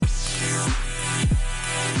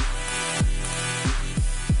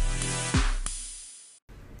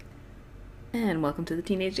and welcome to the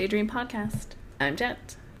Teenage Daydream Podcast. I'm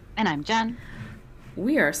Jet. And I'm Jen.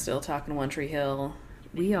 We are still talking One Tree Hill.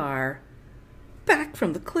 We are back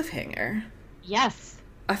from the cliffhanger. Yes.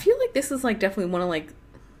 I feel like this is definitely one of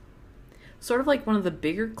sort of one of the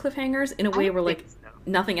bigger cliffhangers in a way where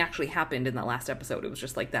nothing actually happened in that last episode. It was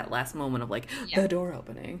just that last moment of the door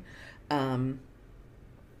opening. But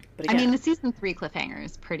again, I mean, the season 3 cliffhanger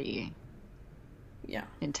is pretty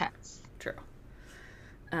intense. True.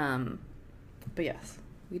 But yes,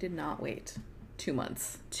 we did not wait 2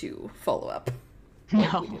 months to follow up.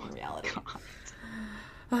 No. We did in reality.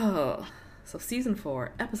 Oh, so season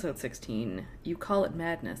 4, episode 16, You Call It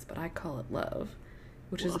Madness, but I Call It Love,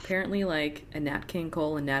 which is apparently a Nat King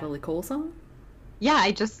Cole and Natalie Cole song. Yeah,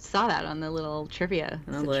 I just saw that on the little trivia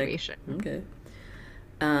situation. Okay.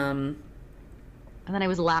 And then I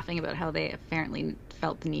was laughing about how they apparently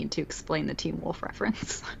felt the need to explain the Teen Wolf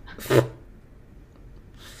reference.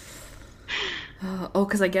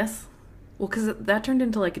 Because I guess... Well, because that turned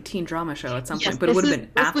into a teen drama show at some point, but it would have been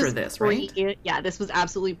after this, right? Yeah, this was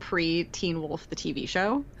absolutely pre-Teen Wolf, the TV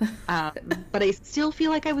show. But I still feel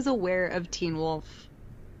like I was aware of Teen Wolf,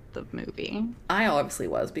 the movie. I obviously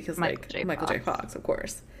was, because, Michael J. Fox, of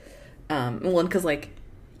course. Well, because,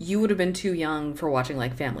 you would have been too young for watching,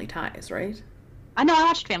 Family Ties, right? I know, I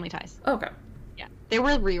watched Family Ties. Okay. Yeah. They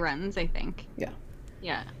were reruns, I think. Yeah.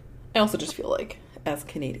 Yeah. I also just feel as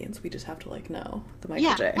Canadians, we just have to, know the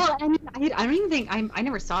Michael J. Well, I mean, I don't even think... I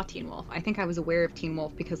never saw Teen Wolf. I think I was aware of Teen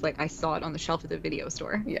Wolf because, I saw it on the shelf of the video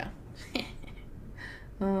store. Yeah.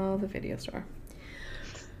 Oh, the video store.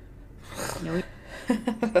 No.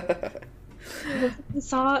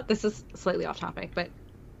 This is slightly off topic, but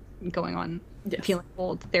going on, feeling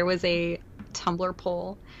old, there was a Tumblr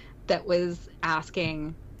poll that was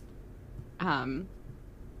asking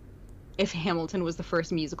if Hamilton was the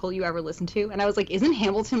first musical you ever listened to, and I was like, isn't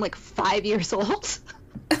Hamilton 5 years old?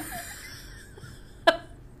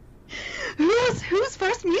 Whose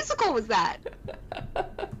first musical was that?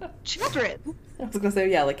 Children. I was gonna say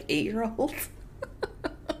 8-year-olds.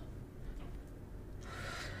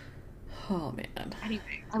 Oh man.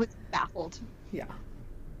 Anyway, I was baffled. Yeah.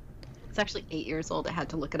 It's actually 8 years old. I had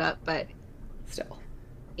to look it up, but still,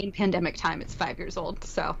 in pandemic time, it's 5 years old.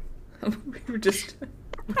 So we were just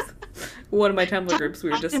one of my Tumblr groups. We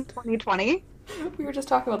were just in 2020. We were just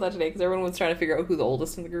talking about that today because everyone was trying to figure out who the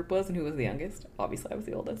oldest in the group was and who was the youngest. Obviously, I was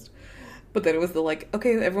the oldest. But then it was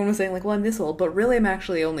okay, everyone was saying well, I'm this old, but really I'm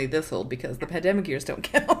actually only this old because the pandemic years don't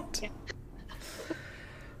count. Yeah.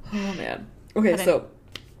 Oh man. Okay, so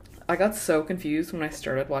I got so confused when I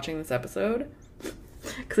started watching this episode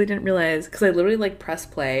because I didn't realize, because I literally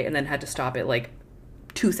pressed play and then had to stop it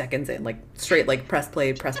 2 seconds in, straight press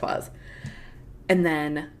play, press pause, and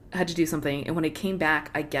then I had to do something. And when I came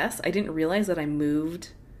back, I guess I didn't realize that I moved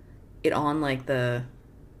it on the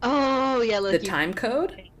time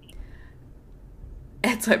code,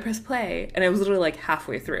 and so I pressed play and I was literally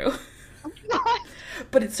halfway through. Oh my God.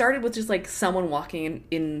 But it started with just someone walking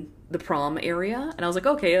in the prom area, and I was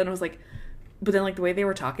okay, and I was but then the way they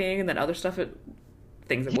were talking and then other stuff,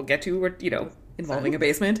 things that we'll get to were involving a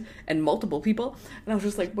basement and multiple people, and I was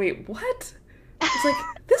just wait, what? It's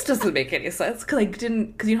this doesn't make any sense, because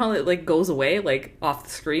because you know how it goes away off the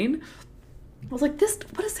screen. I was this,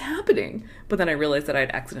 what is happening? But then I realized that I'd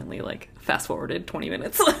accidentally fast forwarded 20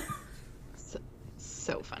 minutes.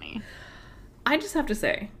 So funny. I just have to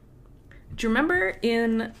say, do you remember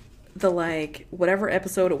in the whatever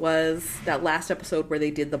episode it was, that last episode where they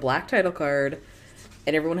did the black title card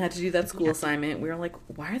and everyone had to do that school assignment? We were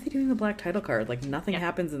why are they doing the black title card? Nothing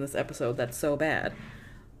happens in this episode. That's so bad.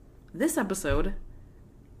 This episode,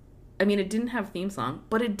 I mean, it didn't have theme song,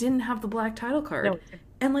 but it didn't have the black title card. No.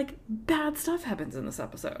 And bad stuff happens in this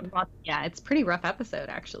episode. Well, yeah, it's a pretty rough episode,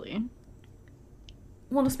 actually.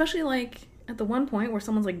 Well, especially at the one point where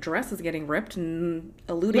someone's dress is getting ripped and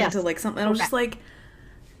alluding to something. And I was just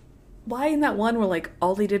why in that one where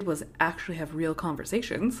all they did was actually have real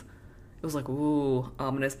conversations? It was ooh,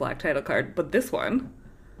 ominous black title card. But this one,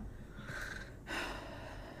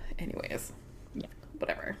 anyways,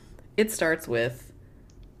 whatever. It starts with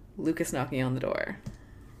Lucas knocking on the door.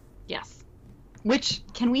 Yes. Which,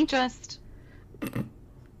 can we just...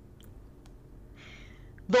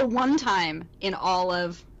 The one time in all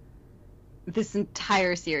of this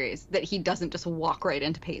entire series that he doesn't just walk right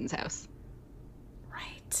into Peyton's house.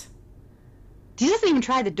 Right. He doesn't even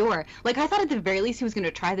try the door. I thought at the very least he was going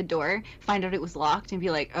to try the door, find out it was locked, and be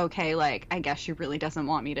okay, I guess she really doesn't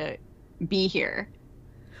want me to be here.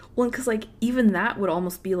 Well, because, even that would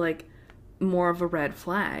almost be, more of a red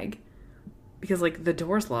flag. Because, the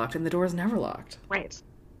door's locked, and the door's never locked. Right.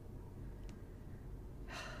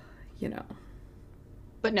 You know.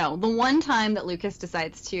 But no, the one time that Lucas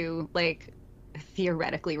decides to, like,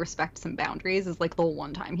 theoretically respect some boundaries is, like, the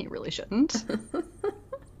one time he really shouldn't.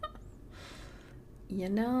 You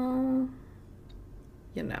know.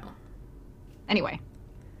 You know. Anyway,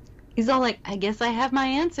 he's all like, I guess I have my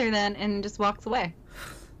answer then, and just walks away.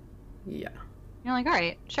 Yeah. You're like, all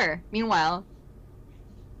right, sure. Meanwhile,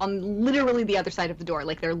 on literally the other side of the door,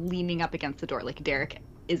 like, they're leaning up against the door, like, Derek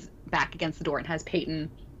is back against the door and has Peyton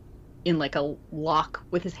in, like, a lock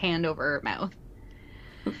with his hand over her mouth.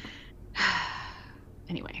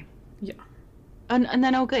 Anyway. Yeah. And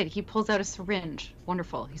then, oh good, he pulls out a syringe.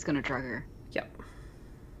 Wonderful. He's gonna drug her. Yep.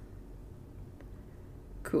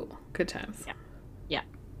 Cool. Good times. Yeah. Yeah.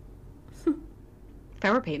 If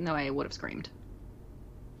I were Peyton, though, I would have screamed.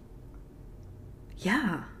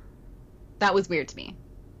 Yeah. That was weird to me.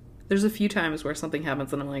 There's a few times where something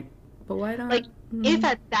happens and I'm like, but why not? Like, if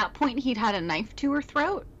at that point he'd had a knife to her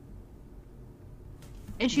throat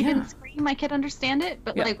and she didn't scream, I could understand it.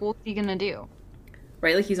 But, like, what's he gonna do?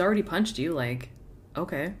 Right? Like, he's already punched you. Like,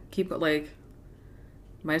 okay. Keep, like,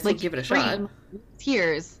 might as well give it a shot.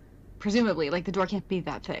 Tears, presumably. Like, the door can't be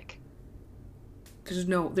that thick.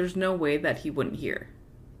 There's no way that he wouldn't hear.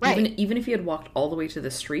 Right. Even if he had walked all the way to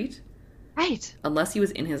the street. Right. Unless he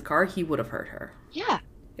was in his car, he would have heard her. Yeah.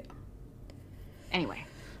 Yeah. Anyway.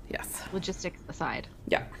 Yes. Logistics aside.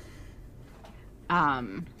 Yeah. I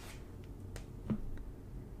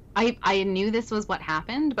knew this was what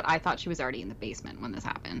happened, but I thought she was already in the basement when this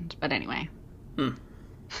happened. But anyway.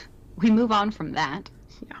 We move on from that.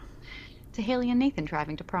 Yeah. To Haley and Nathan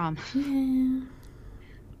driving to prom. Yeah.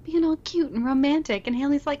 Being all cute and romantic, and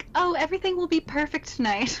Haley's like, oh, everything will be perfect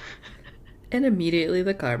tonight. And immediately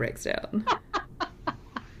the car breaks down.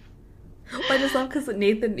 I just love because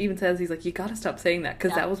Nathan even says, he's like, you gotta stop saying that,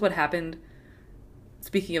 because that was what happened,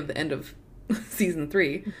 speaking of the end of season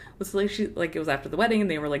 3, was like, it was after the wedding, and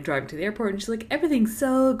they were like driving to the airport, and she's like, everything's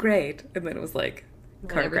so great, and then it was like,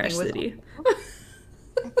 car crash city.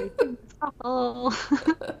 Everything was awful.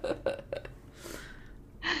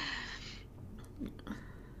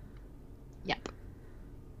 Yep.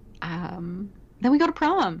 Then we go to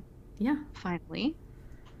prom. Yeah. Finally.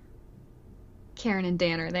 Karen and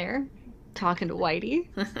Dan are there, talking to Whitey.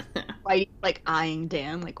 Whitey, like, eyeing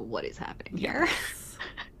Dan, like, what is happening here? Yes.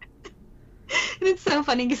 And it's so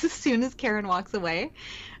funny, because as soon as Karen walks away,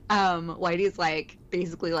 Whitey's like,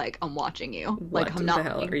 basically like, I'm watching you. What like, I'm not. What the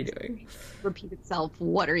hell are you doing? Repeat itself.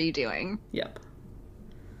 What are you doing? Yep.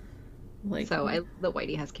 Like, so the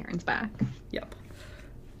Whitey has Karen's back. Yep.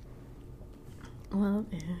 Love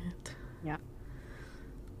it. Yeah.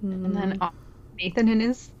 And then Nathan and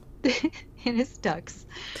his in his tux,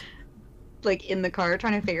 like, in the car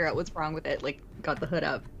trying to figure out what's wrong with it, like, got the hood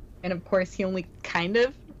up, and of course he only kind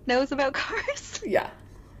of knows about cars. Yeah.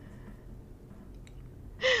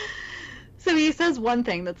 So he says one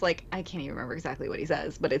thing that's like, I can't even remember exactly what he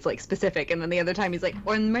says, but it's like specific, and then the other time he's like,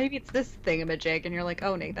 or maybe it's this thingamajig, and you're like,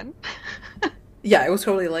 oh, Nathan. Yeah, it was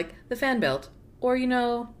totally like the fan belt, or, you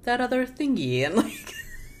know, that other thingy, and like.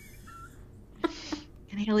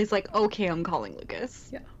 And Haley's like, okay, I'm calling Lucas.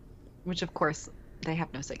 Yeah. Which, of course, they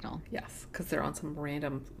have no signal. Yes, because they're on some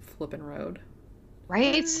random flippin' road.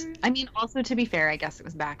 Right? I mean, also, to be fair, I guess it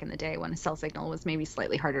was back in the day when a cell signal was maybe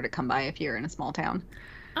slightly harder to come by if you're in a small town.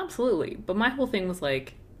 Absolutely. But my whole thing was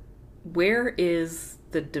like, where is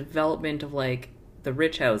the development of, like, the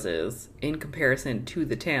rich houses in comparison to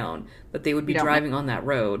the town that they would be driving on that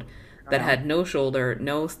road that had no shoulder,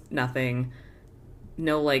 no nothing,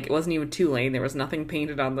 no, like, it wasn't even 2-lane. There was nothing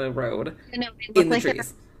painted on the road. No, in the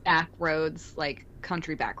trees. Back roads, like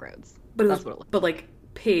country back roads. But that's what it looked like. But like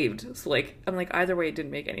paved. So like, I'm like, either way, it didn't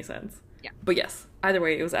make any sense. Yeah. But yes, either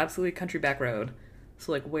way, it was absolutely country back road.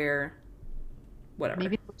 So like, where, whatever.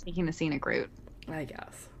 Maybe we're taking the scenic route. I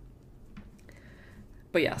guess.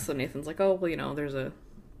 But yeah, so Nathan's like, oh, well, you know, there's a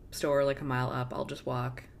store like a mile up. I'll just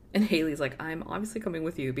walk. And Haley's like, I'm obviously coming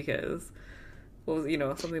with you because, what was, you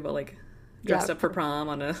know, something about like dressed up for prom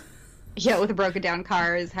on a. Yeah, with a broken down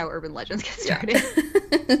car is how urban legends get started.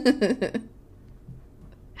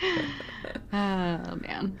 Oh,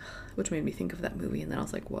 man. Which made me think of that movie, and then I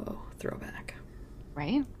was like, whoa, throwback.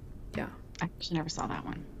 Right? Yeah. I actually never saw that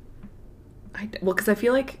one. Well, because I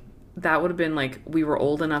feel like that would have been like, we were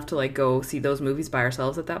old enough to like go see those movies by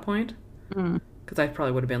ourselves at that point. Because I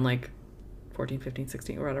probably would have been like 14, 15,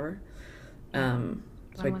 16 or whatever. So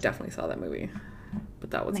I definitely saw that movie.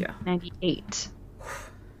 But that was, 98.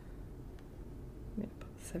 Yep,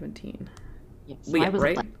 17. Yes, so yeah,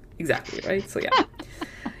 right? Exactly, right? So yeah.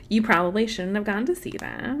 You probably shouldn't have gone to see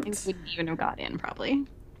that. I wouldn't even have got in, probably.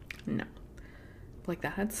 No. Like,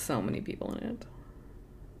 that had so many people in it.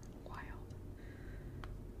 Wild.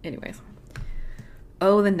 Anyways.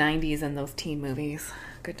 Oh, the 90s and those teen movies.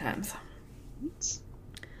 Good times.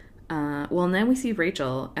 Well, and then we see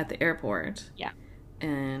Rachel at the airport. Yeah.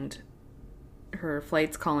 And her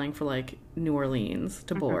flight's calling for, like, New Orleans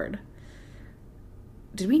to board.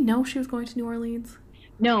 Did we know she was going to New Orleans?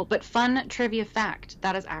 No, but fun trivia fact,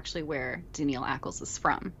 that is actually where Danielle Ackles is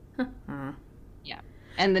from. Yeah.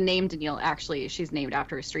 And the name Danielle, actually, she's named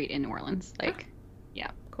after a street in New Orleans. Like,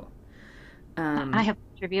 yeah. Cool. I have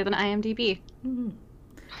trivia than IMDb.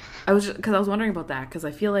 Because I was wondering about that, because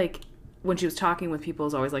I feel like when she was talking with people, it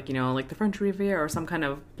was always like, you know, like the French Riviera or some kind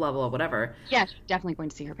of blah, blah, whatever. Yeah, she's definitely going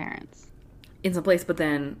to see her parents. In some place, but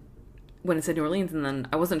then when it said New Orleans, and then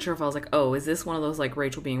I wasn't sure if I was like, oh, is this one of those, like,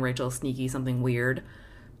 Rachel being Rachel, sneaky, something weird?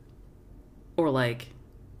 Or, like,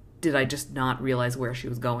 did I just not realize where she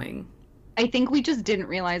was going? I think we just didn't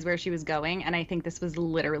realize where she was going, and I think this was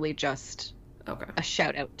literally just a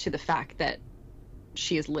shout out to the fact that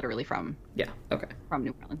she is literally from New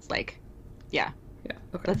Orleans. Like, yeah.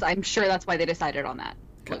 Okay. I'm sure that's why they decided on that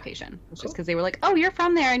location. It's just because they were like, oh, you're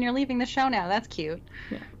from there and you're leaving the show now. That's cute.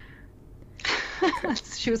 Yeah.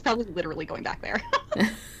 She was probably literally going back there.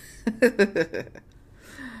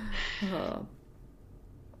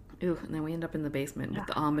 Ooh, and then we end up in the basement with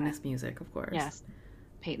the ominous music, of course. Yes.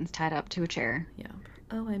 Peyton's tied up to a chair. Yeah.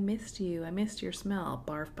 Oh, I missed you. I missed your smell.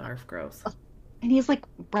 Barf, barf, gross. And he's, like,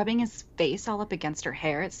 rubbing his face all up against her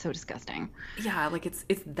hair. It's so disgusting. Yeah, like, it's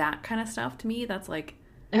that kind of stuff to me that's, like,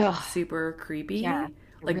 super creepy. Yeah.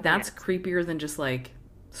 Like, really that's creepier than just, like,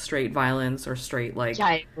 straight violence or straight, like... Yeah,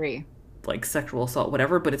 I agree. Like, sexual assault,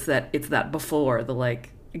 whatever, but it's that before, the,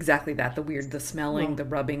 like, exactly that, the weird, the smelling, the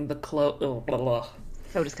rubbing, the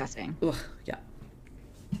So disgusting. Ugh, yeah.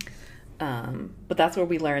 But that's where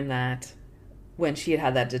we learn that when she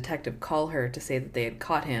had that detective call her to say that they had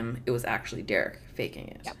caught him, it was actually Derek faking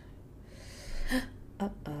it. Yep.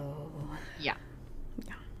 Uh-oh. Yeah.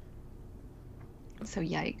 So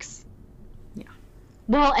yikes. Yeah.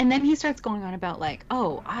 Well, and then he starts going on about, like,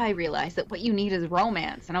 oh, I realize that what you need is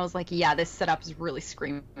romance. And I was like, yeah, this setup is really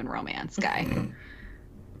screaming romance, guy.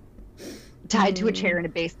 Tied to a chair in a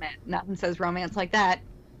basement. Nothing says romance like that.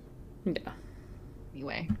 Yeah.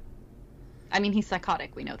 Anyway. I mean, he's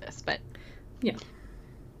psychotic, we know this, but... Yeah.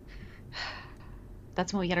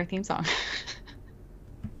 That's when we get our theme song.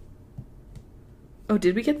 Oh,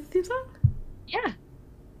 did we get the theme song? Yeah.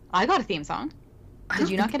 I got a theme song. Did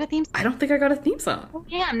you not get a theme song? I don't think I got a theme song. Oh,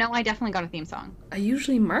 yeah, no, I definitely got a theme song. I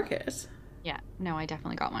usually mark it. Yeah, no, I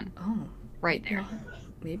definitely got one. Oh. Right there.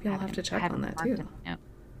 Maybe I'll have to check on that, too. Yeah.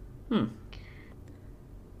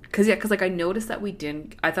 Because, like, I noticed that we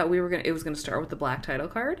didn't... I thought it was going to start with the black title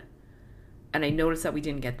card. And I noticed that we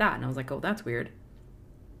didn't get that. And I was like, oh, that's weird.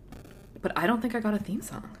 But I don't think I got a theme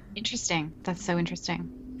song. Interesting. That's so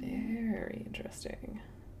interesting. Very interesting.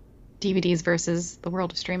 DVDs versus the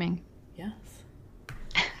world of streaming. Yes.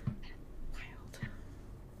 Wild.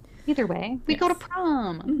 Either way, we go to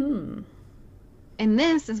prom. Mm-hmm. And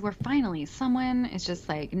this is where finally someone is just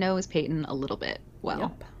like knows Peyton a little bit well.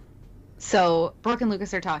 Yep. So Brooke and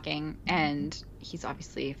Lucas are talking, and he's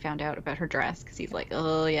obviously found out about her dress because he's like,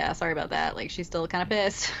 oh yeah, sorry about that. Like, she's still kind of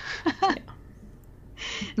pissed. Yeah.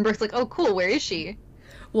 And Brooke's like, oh cool, where is she?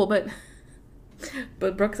 Well, but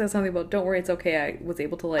Brooke says something about, don't worry, it's okay. I was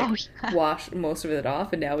able to, like, wash most of it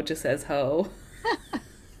off, and now it just says ho.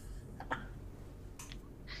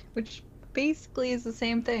 Which basically is the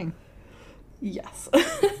same thing. Yes.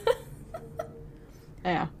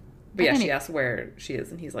 Yeah. But yeah, she asks where she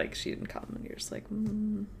is, and he's like, she didn't come, and you're just like,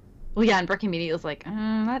 Well, yeah, and Brooke immediately was like,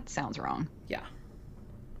 that sounds wrong. Yeah.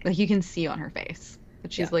 Like, you can see on her face.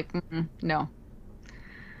 But she's like, no.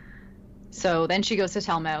 So then she goes to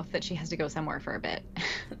tell Mouth that she has to go somewhere for a bit.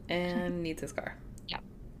 And needs his car. Yep.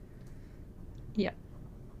 Yep.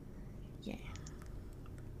 Yeah.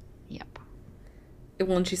 Yep.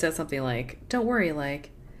 Well, and she says something like, don't worry,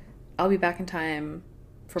 like, I'll be back in time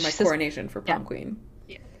for my coronation for prom queen.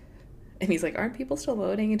 Yeah. And he's like, aren't people still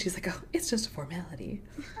voting? And she's like, oh, it's just a formality.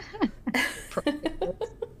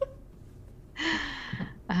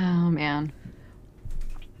 Oh, man.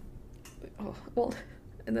 Oh, well,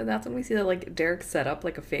 and then that's when we see that, like, Derek set up,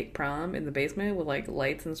 like, a fake prom in the basement with, like,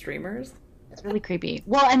 lights and streamers. It's really creepy.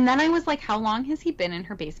 Well, and then I was like, how long has he been in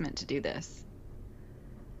her basement to do this?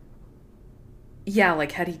 Yeah,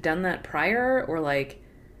 like, had he done that prior, or, like...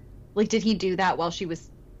 Like, did he do that while she was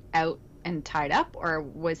out and tied up, or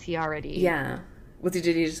was he already... Yeah. Did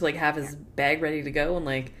he just, like, have his bag ready to go, and,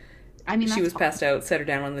 like, I mean, she was passed out, set her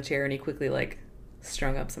down on the chair, and he quickly, like,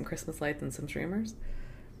 strung up some Christmas lights and some streamers?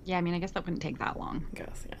 Yeah, I mean, I guess that wouldn't take that long. I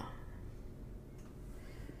guess, yeah.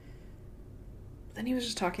 Then he was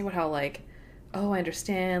just talking about how, like, oh, I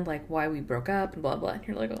understand, like, why we broke up and blah, blah. And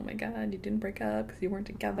you're like, oh my God, you didn't break up because you weren't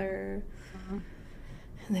together. Uh-huh.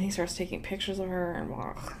 And then he starts taking pictures of her and,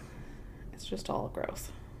 ugh, it's just all gross.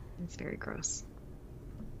 It's very gross.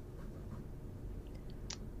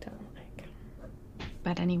 Don't like.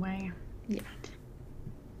 But anyway. Yeah.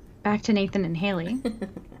 Back to Nathan and Haley.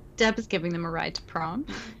 Deb is giving them a ride to prom.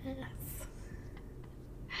 Yes.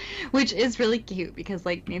 Which is really cute because,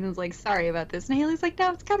 like, Nathan's like, sorry about this. And Haley's like,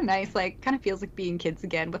 no, it's kind of nice. Like, kind of feels like being kids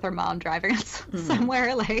again with her mom driving us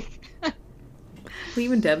somewhere. Like, well,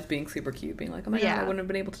 even Deb's being super cute, being like, oh my God, Yeah. I wouldn't have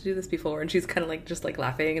been able to do this before. And she's kind of like, just like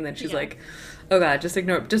laughing. And then she's like, oh God, just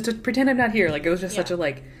ignore, just to pretend I'm not here. Like, it was just such a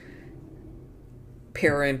like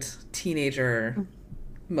parent, teenager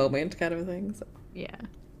moment kind of a thing. So, yeah.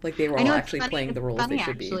 like, they were I all know, it's actually funny- playing the it's roles funny, they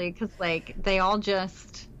should be. Actually, because, like, they all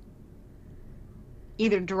just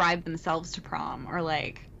either drive themselves to prom or,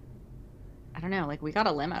 like, I don't know, like, we got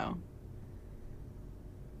a limo.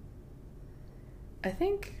 I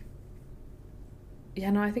think,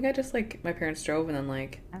 yeah, no, I think I just, like, my parents drove and then,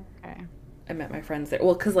 like, Okay. I met my friends there.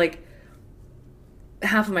 Well, because, like,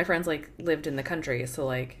 half of my friends, like, lived in the country, so,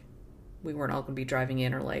 like, we weren't all going to be driving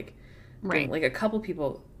in or, like, Right. like, a couple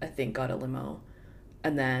people, I think, got a limo.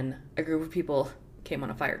 And then a group of people came on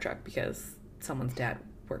a fire truck because someone's dad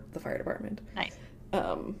worked the fire department. Nice.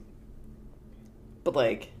 But,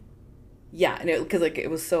 like, yeah, and because, like, it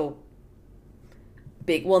was so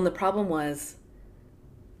big. Well, and the problem was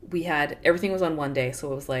everything was on one day,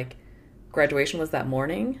 so it was, like, graduation was that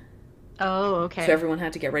morning. Oh, okay. So everyone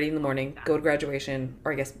had to get ready in the morning, go to graduation,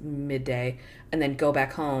 or I guess midday, and then go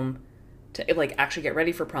back home to, like, actually get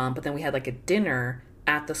ready for prom. But then we had, like, a dinner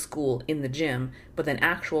at the school in the gym, but then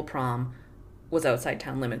actual prom was outside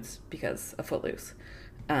town limits because of Footloose.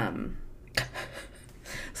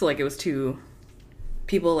 So, like, it was two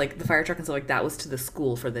people, like, the fire truck and stuff, like, that was to the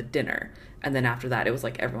school for the dinner. And then after that, it was,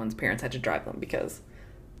 like, everyone's parents had to drive them because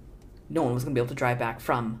no one was going to be able to drive back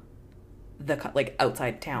from the, like,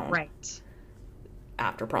 outside town. Right.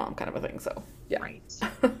 After prom kind of a thing, so, yeah. Right.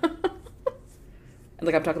 And,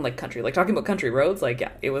 like, I'm talking, like, country. Like, talking about country roads, like,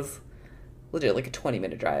 yeah, it was legit, like, a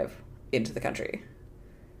 20-minute drive into the country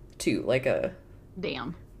to, like, a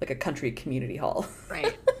Damn. like a country community hall.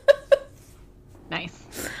 Right.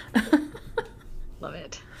 Nice. Love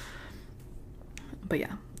it. But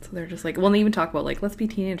yeah, so they're just like, well, they even talk about, like, let's be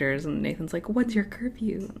teenagers, and Nathan's like, what's your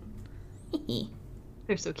curfew?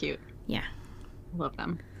 They're so cute. Yeah. Love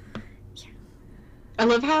them. Yeah. I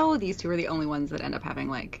love how these two are the only ones that end up having,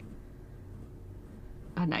 like,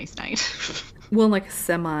 a nice night. Well, like,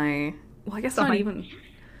 well, I guess not even.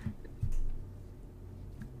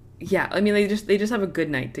 Yeah, I mean, they just have a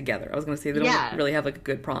good night together. I was gonna say they don't really have, like, a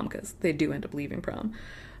good prom because they do end up leaving prom,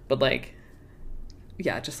 but, like,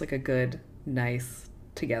 yeah, just, like, a good, nice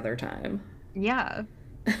together time. Yeah.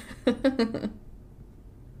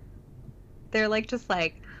 They're, like, just,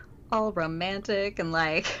 like, all romantic and,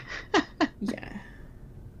 like... Yeah.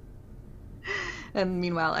 And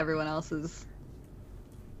meanwhile, everyone else is,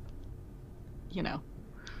 you know,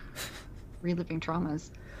 reliving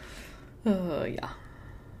traumas. Oh, yeah.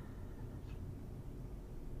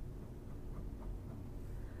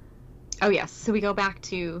 Oh, yes. So we go back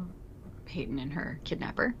to Peyton and her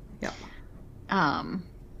kidnapper. Yep.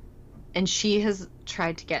 And she has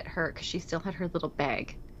tried to get her, because she still had her little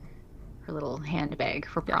bag, her little handbag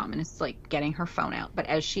for prom, and it's, like, getting her phone out. But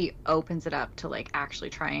as she opens it up to, like,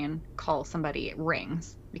 actually try and call somebody, it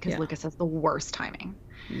rings, because Lucas has the worst timing.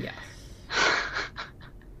 Yeah.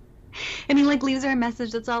 And he, like, leaves her a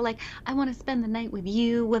message that's all like, I want to spend the night with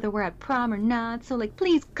you, whether we're at prom or not, so, like,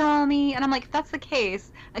 please call me. And I'm like, if that's the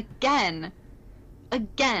case, again,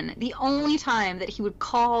 the only time that he would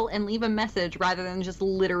call and leave a message rather than just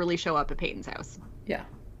literally show up at Peyton's house. Yeah.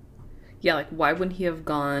 Yeah, like, why wouldn't he have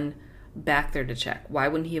gone back there to check? Why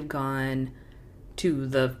wouldn't he have gone to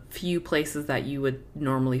the few places that you would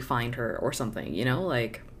normally find her or something, you know?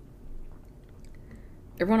 Like,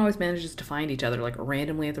 everyone always manages to find each other, like,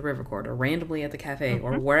 randomly at the river court or randomly at the cafe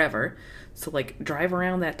or wherever. So, like, drive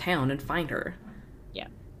around that town and find her. Yeah.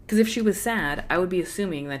 Because if she was sad, I would be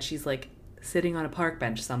assuming that she's, like, sitting on a park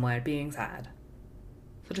bench somewhere being sad.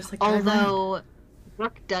 So just, like, drive around. Although,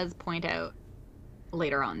 Brooke does point out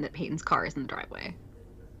later on that Peyton's car is in the driveway.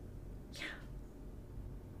 Yeah.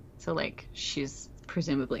 So, like, she's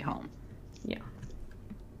presumably home. Yeah.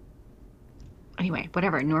 Anyway,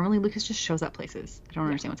 whatever. Normally Lucas just shows up places. I don't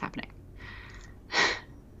understand what's happening.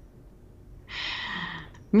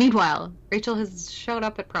 Meanwhile, Rachel has showed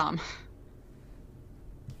up at prom.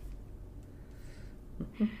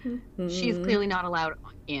 She's clearly not allowed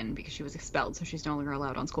in because she was expelled, so she's no longer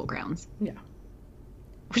allowed on school grounds. Yeah.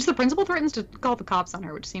 Which the principal threatens to call the cops on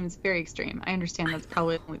her, which seems very extreme. I understand that's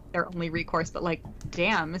probably their only recourse, but like,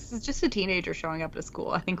 damn, this is just a teenager showing up at a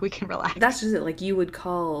school. I think we can relax. That's just it. Like, you would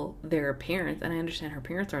call their parents, and I understand her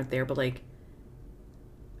parents aren't there, but like,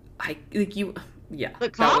 yeah. The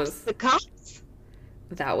cops?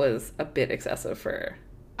 That was a bit excessive for...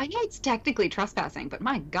 I know it's technically trespassing, but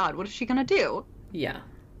my God, what is she gonna do? Yeah.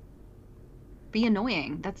 Be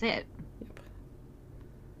annoying. That's it.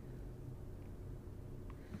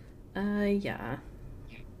 Yeah.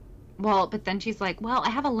 Well, but then she's like, well, I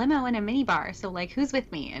have a limo and a minibar, so like, who's with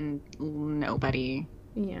me? And nobody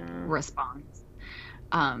responds.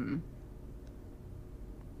 And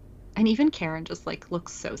even Karen just like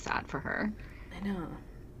looks so sad for her. I know.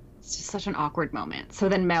 It's just such an awkward moment. So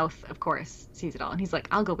then Mouth, of course, sees it all, and he's like,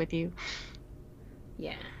 I'll go with you.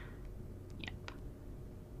 Yeah. Yep.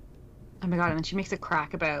 Oh my God, and then she makes a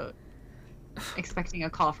crack about expecting a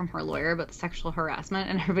call from her lawyer about the sexual harassment,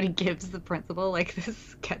 and everybody gives the principal like this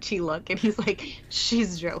sketchy look, and he's like,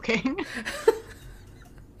 she's joking.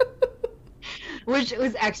 Which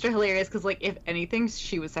was extra hilarious because, like, if anything,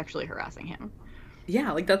 she was sexually harassing him.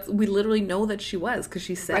 Yeah, like, we literally know that she was, because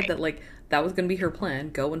she said that, like, that was going to be her plan,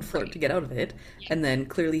 go and flirt to get out of it, and then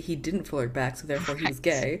clearly he didn't flirt back, so therefore he was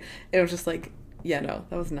gay. And it was just like, yeah, no,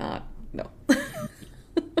 that was not, no.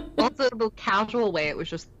 Also, the casual way it was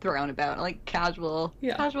just thrown about, like, casual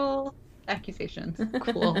accusations.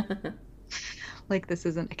 Cool. Like, this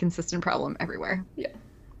isn't a consistent problem everywhere. Yeah.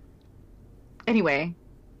 Anyway,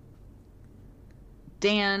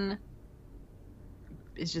 Dan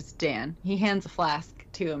is just Dan. He hands a flask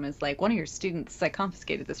to him as like, one of your students, I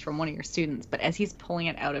confiscated this from one of your students, but as he's pulling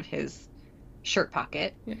it out of his shirt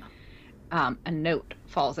pocket, a note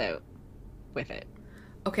falls out with it.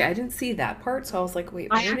 Okay, I didn't see that part, so I was like, wait,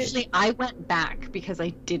 I went back because I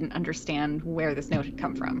didn't understand where this note had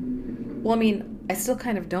come from. Well, I mean, I still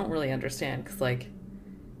kind of don't really understand, because, like...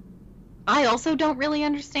 I also don't really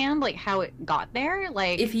understand, like, how it got there,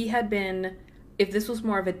 like... If this was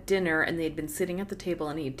more of a dinner and they'd been sitting at the table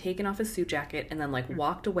and he'd taken off his suit jacket and then, like,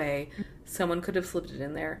 walked away, someone could have slipped it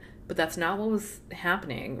in there, but that's not what was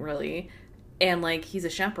happening, really. And, like, he's a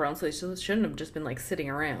chaperone, so he shouldn't have just been, like, sitting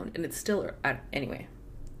around, and it's still... Anyway...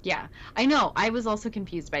 Yeah, I know. I was also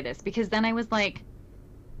confused by this because then I was like,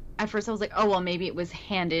 at first I was like, oh, well, maybe it was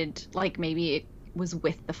handed, like maybe it was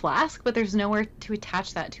with the flask, but there's nowhere to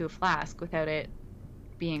attach that to a flask without it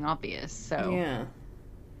being obvious. So, yeah.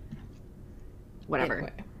 Whatever.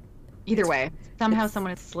 Anyway. Either way, somehow someone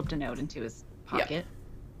has slipped a note into his pocket.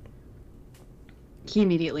 He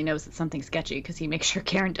immediately knows it's something sketchy because he makes sure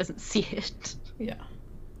Karen doesn't see it. Yeah.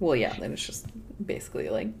 Well, yeah, then it's just basically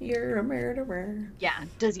like, you're a murderer. Yeah.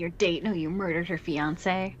 Does your date know you murdered her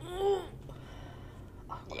fiancé?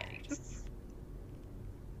 Awkward. Yes.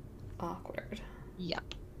 Awkward.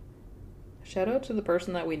 Yep. Shout out to the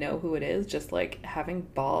person that we know who it is, just like having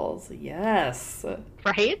balls. Yes.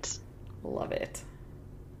 Right? Love it.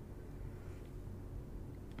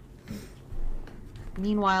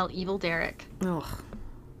 Meanwhile, Evil Derek Ugh.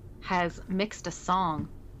 has mixed a song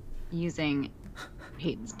using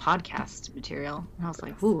Peyton's podcast material. And I was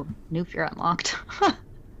like, ooh, new fear unlocked.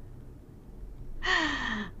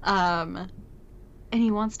 And he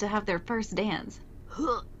wants to have their first dance.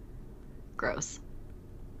 Gross.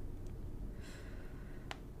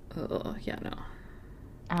 Oh, yeah, no.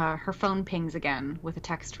 Her phone pings again with a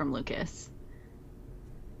text from Lucas.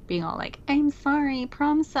 Being all like, I'm sorry,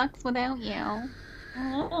 prom sucks without you.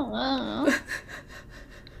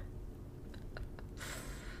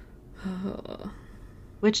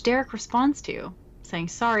 Which Derek responds to, saying,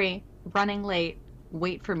 sorry, running late,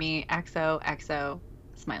 wait for me, XOXO,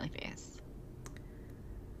 smiley face.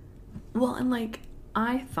 Well, and like,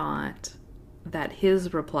 I thought that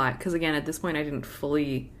his reply, because again, at this point I didn't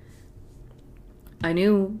fully... I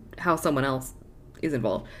knew how someone else is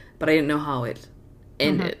involved, but I didn't know how it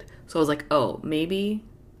ended. Mm-hmm. So I was like, oh, maybe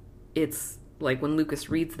it's like when Lucas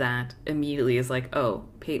reads that, immediately is like, oh,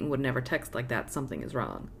 Peyton would never text like that, something is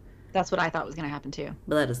wrong. That's what I thought was going to happen too.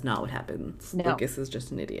 But that is not what happens. No. Lucas is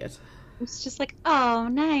just an idiot. It's just like, oh,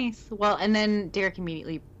 nice. Well, and then Derek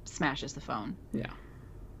immediately smashes the phone. Yeah.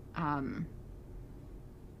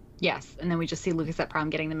 Yes, and then we just see Lucas at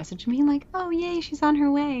prom getting the message and being like, oh, yay, she's on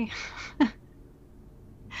her way.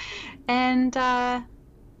 And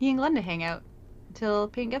he and Glenda hang out until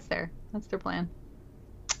Peyton gets there. That's their plan.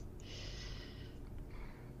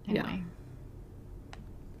 Anyway.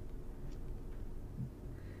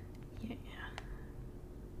 Yeah.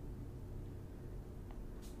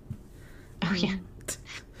 Oh, yeah.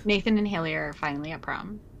 Nathan and Haley are finally at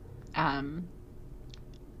prom.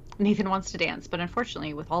 Nathan wants to dance, but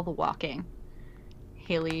unfortunately, with all the walking,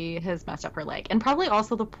 Haley has messed up her leg. And probably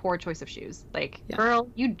also the poor choice of shoes. Like, Yeah. girl,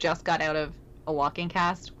 you just got out of a walking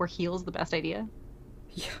cast. Were heels the best idea?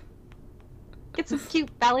 Yeah. Get some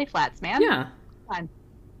cute ballet flats, man. Yeah. Come on.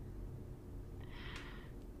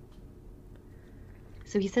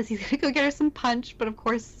 So he says he's gonna go get her some punch, but of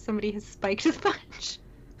course somebody has spiked his punch.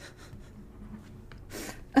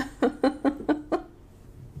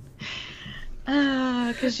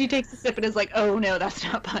 Because she takes a sip and is like, oh no, that's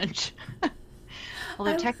not punch.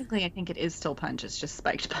 Although technically I think it is still punch, it's just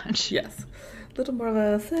spiked punch. Yes. A little more of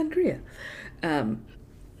a sangria.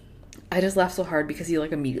 I just laughed so hard because he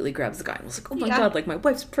like immediately grabs the guy and was like, oh my god, like my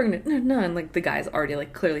wife's pregnant. No. And like the guy's already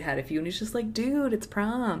like clearly had a few and he's just like, dude, it's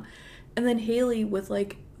prom. And then Haley with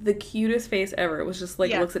like the cutest face ever. It was just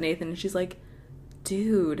like looks at Nathan and she's like,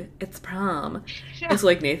 dude, it's prom. Yeah. And so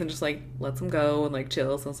like Nathan just like lets him go and like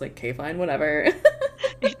chills and it's like, okay, fine, whatever.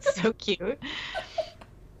 It's so cute.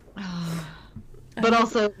 But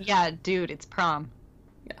also, yeah, dude, it's prom.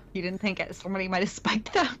 Yeah. You didn't think somebody might have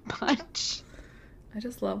spiked that punch. I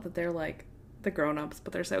just love that they're like the grown-ups,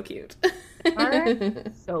 but they're so cute.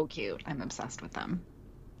 So cute. I'm obsessed with them.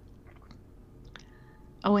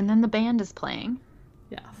 Oh, and then the band is playing.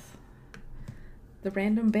 Yes. The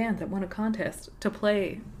random band that won a contest to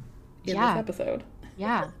play in this episode.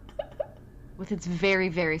 Yeah. With its very,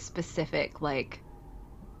 very specific, like...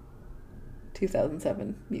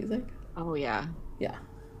 2007 music. Oh, yeah. Yeah.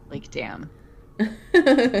 Like, damn.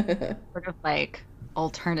 Sort of, like,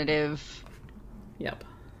 alternative... Yep.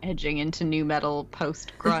 Edging into new metal,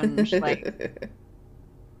 post-grunge, like...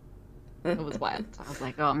 It was wild. So I was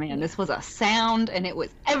like, oh, man, this was a sound, and it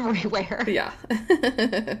was everywhere. Yeah.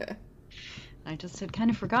 I just had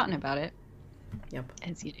kind of forgotten about it. Yep.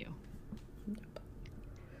 As you do. Yep.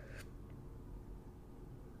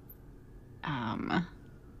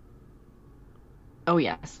 Oh,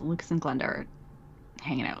 yes. Lucas and Glenda are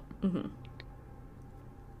hanging out. Mm-hmm.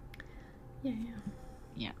 Yeah.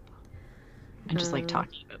 Yep. And just, like,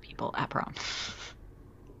 talking about people at prom.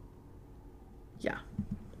 Yeah.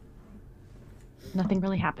 Nothing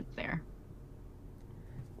really happens there.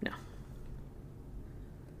 No.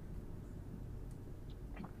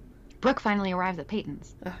 Brooke finally arrives at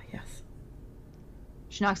Peyton's. Oh, yes.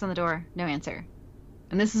 She knocks on the door. No answer.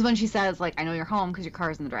 And this is when she says, like, I know you're home because your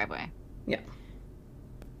car is in the driveway. Yeah.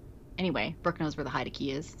 Anyway, Brooke knows where the hide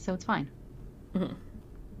key is, so it's fine. Mm-hmm.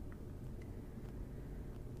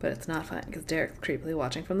 But it's not fine because Derek's creepily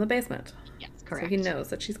watching from the basement. Yes, correct. So he knows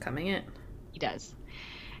that she's coming in. He does.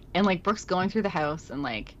 And, like, Brooke's going through the house and,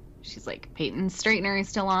 like, she's like, Peyton's straightener is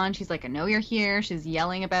still on. She's like, I know you're here. She's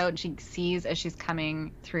yelling about, and she sees as she's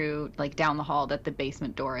coming through, like, down the hall that the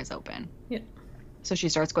basement door is open. Yeah. So she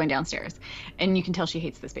starts going downstairs. And you can tell she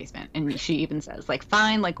hates this basement. And she even says, like,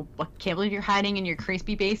 fine, like, I can't believe you're hiding in your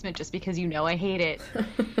creepy basement just because you know I hate it.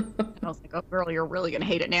 And I was like, oh, girl, you're really going to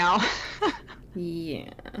hate it now. Yeah.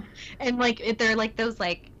 And, like, they're, like, those,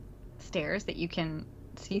 like, stairs that you can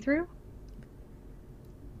see through.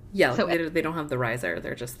 Yeah, so they don't have the riser.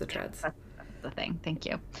 They're just the treads. That's the thing. Thank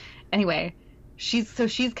you. Anyway, she's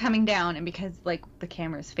coming down, and because, like, the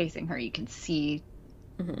camera is facing her, you can see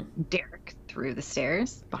Derek through the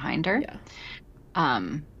stairs behind her. Yeah.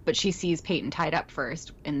 But she sees Peyton tied up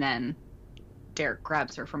first, and then Derek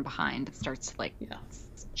grabs her from behind and starts to, like,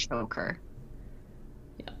 choke her.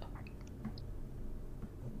 Yeah.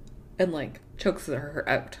 And, like, chokes her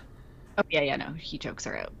out. Oh, yeah, no. He chokes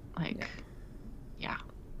her out. Like, yeah.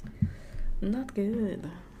 Not good.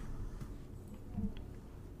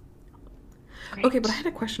 Right. Okay, but I had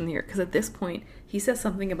a question here, because at this point, he says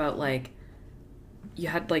something about, like, you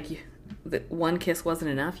had, like, that one kiss wasn't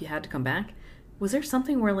enough, you had to come back. Was there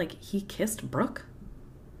something where, like, he kissed Brooke?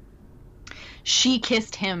 She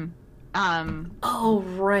kissed him. Oh,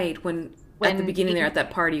 right. When at the beginning there at that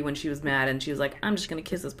party when she was mad and she was like, I'm just going to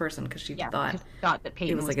kiss this person because she thought that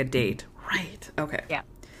Peyton it was like a date. Right. Okay. Yeah.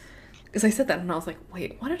 Because I said that and I was like,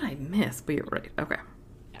 wait, what did I miss? But you're right. Okay.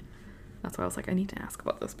 Yeah. That's why I was like, I need to ask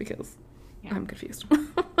about this because I'm confused.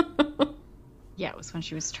 Yeah, it was when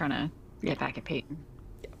she was trying to get back at Peyton.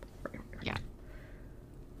 Yep. Right. Yeah.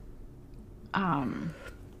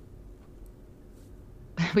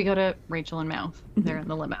 We go to Rachel and Mouth. They're in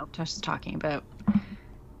the limo just talking about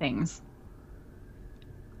things.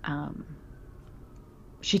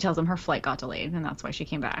 She tells him her flight got delayed and that's why she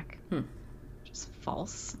came back. Just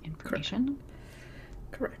false information.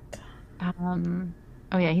 Correct.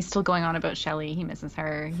 Oh yeah, he's still going on about Shelley. He misses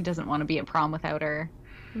her. He doesn't want to be at prom without her.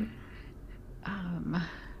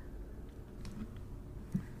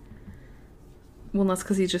 Well, that's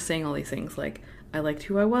because he's just saying all these things like, I liked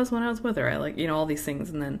who I was when I was with her. I like, all these things.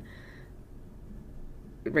 And then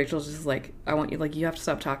Rachel's just like, I want you, like, you have to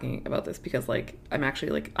stop talking about this because, like, I'm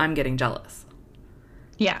actually, like, I'm getting jealous.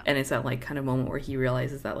 Yeah. And it's that, like, kind of moment where he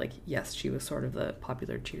realizes that, like, yes, she was sort of the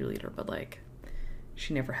popular cheerleader, but, like,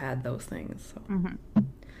 she never had those things. So. Mm-hmm.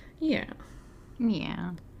 Yeah.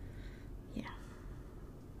 Yeah. Yeah.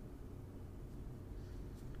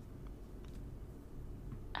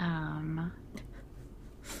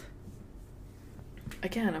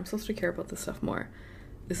 Again, I'm supposed to care about this stuff more.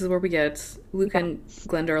 This is where we get Luke and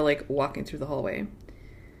Glenda are, like, walking through the hallway.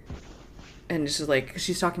 And it's just, like,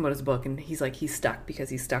 she's talking about his book, and he's, like, he's stuck because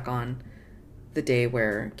he's stuck on the day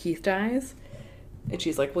where Keith dies. And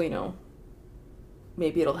she's like, well, you know,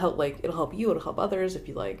 maybe it'll help, like, it'll help you, it'll help others if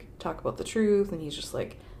you, like, talk about the truth. And he's just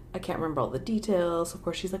like, I can't remember all the details. Of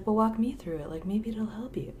course, she's like, well, walk me through it. Like, maybe it'll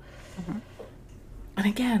help you. Mm-hmm. And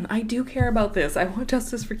again, I do care about this. I want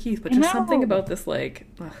justice for Keith, but just something about this, like...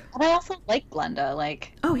 Ugh. But I also like Glenda,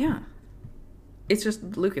 like... Oh, yeah. It's just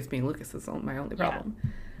Lucas being Lucas is my only problem. Yeah.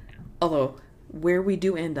 Although, where we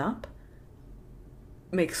do end up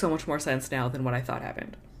makes so much more sense now than what I thought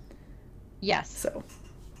happened. Yes. So,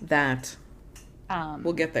 that...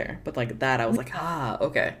 we'll get there. But, like, that, I was like,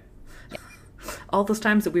 okay. Yeah. All those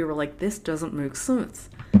times that we were like, this doesn't make sense.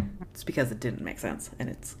 It's because it didn't make sense, and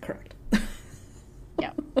it's correct.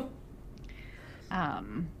 Yeah.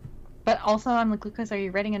 But also, I'm like, Lucas, are you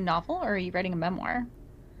writing a novel or are you writing a memoir?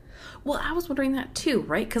 Well, I was wondering that too,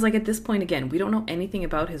 right? Because, like, at this point, again, we don't know anything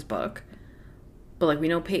about his book. But, like, we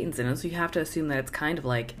know Peyton's in it, so you have to assume that it's kind of,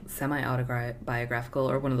 like, semi-autobiographical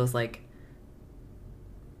or one of those, like,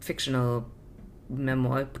 fictional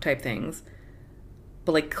memoir type things.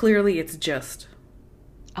 But, like, clearly it's just...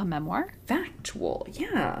 a memoir? Factual,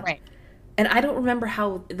 yeah. Right. And I don't remember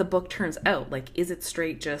how the book turns out. Like, is it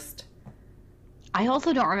straight just... I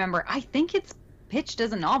also don't remember. I think it's pitched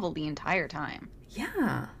as a novel the entire time.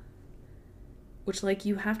 Yeah. Which, like,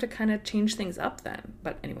 you have to kind of change things up then.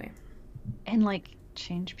 But anyway. And, like,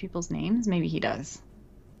 change people's names? Maybe he does.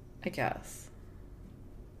 I guess.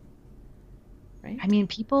 Right? I mean,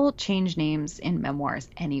 people change names in memoirs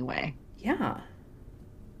anyway. Yeah.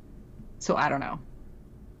 So, I don't know.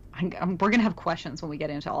 We're going to have questions when we get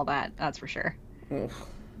into all that. That's for sure. Oof.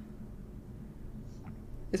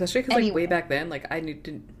 Especially because, like, way back then, like, I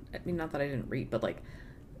mean, not that I didn't read, but, like,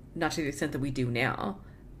 not to the extent that we do now.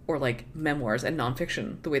 Or, like, memoirs and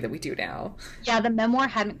nonfiction the way that we do now. Yeah, the memoir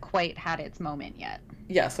hadn't quite had its moment yet.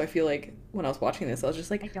 Yeah, so I feel like when I was watching this, I was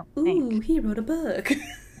just like, ooh, he wrote a book.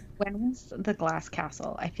 When was The Glass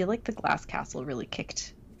Castle? I feel like The Glass Castle really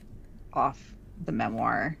kicked off the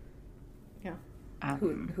memoir. Yeah.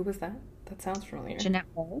 Who was that? That sounds familiar. Jeanette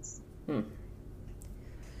Walls.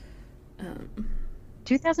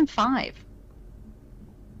 2005.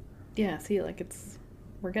 Yeah, see, like,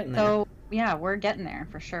 we're getting there. So, yeah, we're getting there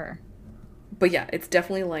for sure. But yeah, it's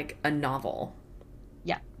definitely like a novel.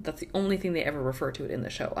 Yeah. That's the only thing they ever refer to it in the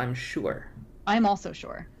show, I'm sure. I'm also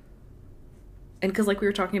sure. And because, like, we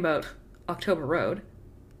were talking about October Road.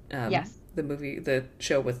 Yes. The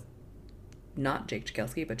show with not Jake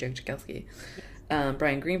Ciesielski, but Jake Ciesielski. Yes.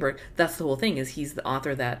 Brian Greenberg. That's the whole thing, is he's the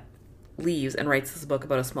author that leaves and writes this book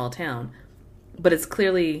about a small town. But it's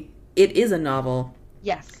clearly, it is a novel.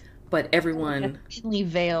 Yes. But everyone... Definitely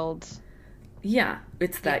veiled. Yeah.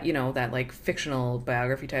 It's that, you know, that, like, fictional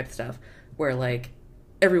biography type stuff where, like,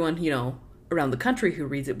 everyone, you know, around the country who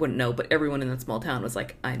reads it wouldn't know, but everyone in that small town was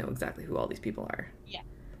like, I know exactly who all these people are. Yeah.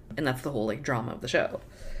 And that's the whole, like, drama of the show.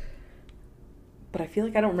 But I feel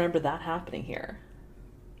like I don't remember that happening here.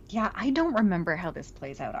 Yeah, I don't remember how this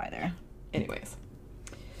plays out either. Anyways.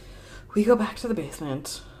 We go back to the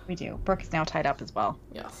basement. We do. Brooke is now tied up as well.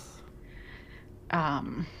 Yes.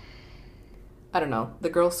 I don't know. The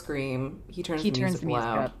girls scream. He turns the music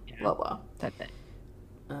loud. Yeah. Blah, blah. That's it.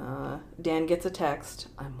 Dan gets a text.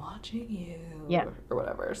 I'm watching you. Yeah. Or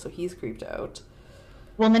whatever. So he's creeped out.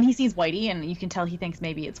 Well, and then he sees Whitey, and you can tell he thinks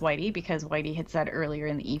maybe it's Whitey because Whitey had said earlier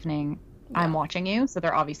in the evening, I'm watching you. So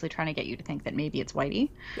they're obviously trying to get you to think that maybe it's Whitey.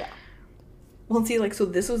 Yeah. Well, see, like, so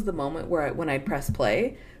this was the moment where when I pressed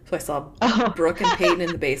play, so I saw Brooke and Peyton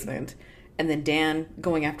in the basement, and then Dan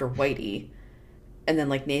going after Whitey, and then,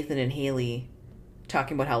 like, Nathan and Haley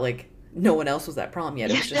talking about how, like, no one else was at prom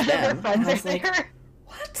yet. It was just them. And I was like,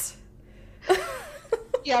 what?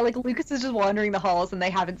 Yeah, like, Lucas is just wandering the halls, and they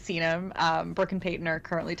haven't seen him. Brooke and Peyton are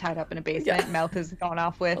currently tied up in a basement. Yeah. Mouth has gone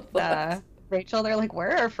off with Rachel. They're like,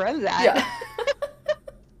 where are our friends at? Yeah.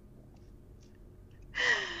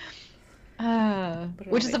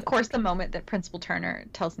 Which is, of course, the moment that Principal Turner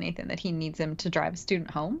tells Nathan that he needs him to drive a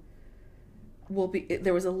student home. Well,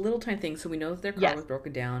 there was a little tiny thing, so we know that their car was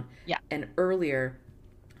broken down. Yeah. And earlier,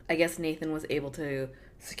 I guess Nathan was able to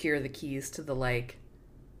secure the keys to the, like,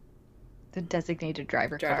 The designated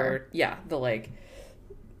driver car. Driver, yeah, the like,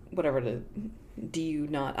 whatever the DU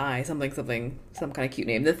not I, something, some kind of cute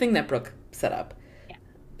name. The thing that Brooke set up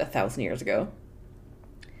 1,000 years ago.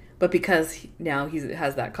 But because now he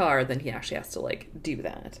has that car, then he actually has to like do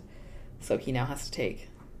that. So he now has to take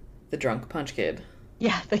the drunk punch kid.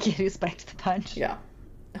 Yeah, the kid who spiked the punch. Yeah.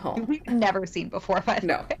 Home. We've never seen before, by the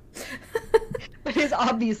No. way. But is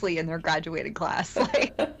obviously in their graduated class.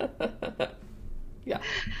 Like. Yeah.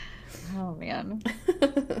 Oh, man.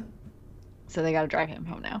 So they got to drive him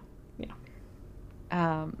home now. Yeah.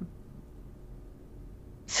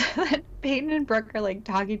 So then Peyton and Brooke are like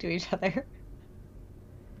talking to each other.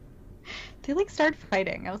 They like start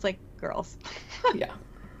fighting. I was like, girls. Yeah.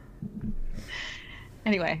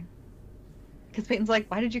 Anyway. Because Peyton's like,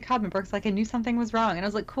 why did you come? And Brooke's like, I knew something was wrong. And I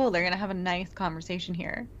was like, cool, they're going to have a nice conversation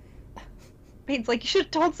here. Peyton's like, you should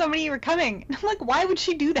have told somebody you were coming. And I'm like, why would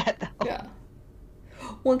she do that, though? Yeah.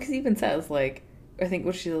 Well, because he even says, like, I think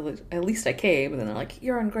what she's like, at least I came. And then they're like,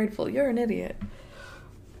 you're ungrateful. You're an idiot.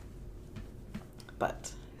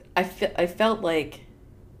 But I felt like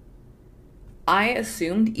I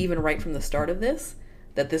assumed, even right from the start of this,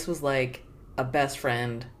 that this was like a best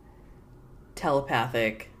friend,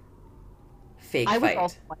 telepathic, fake fight. I was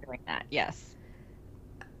also wondering that, yes.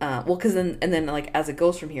 Well, because then, like, as it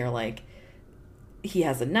goes from here, like, he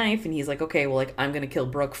has a knife, and he's like, okay, well, like, I'm gonna kill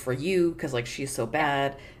Brooke for you, because, like, she's so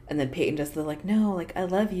bad. And then Peyton just, they're like, no, like, I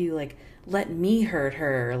love you, like, let me hurt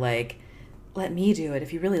her, like, let me do it,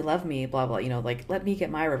 if you really love me, blah, blah, you know, like, let me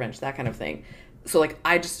get my revenge, that kind of thing. So, like,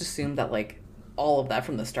 I just assumed that, like, all of that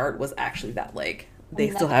from the start was actually that, like,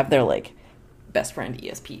 they still have their, like, best friend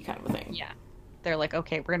ESP kind of a thing. Yeah. They're like,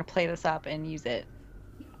 okay, we're gonna play this up and use it.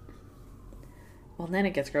 Well, then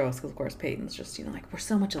it gets gross because, of course, Peyton's just, you know, like, we're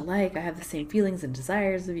so much alike. I have the same feelings and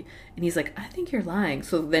desires of you. And he's like, I think you're lying.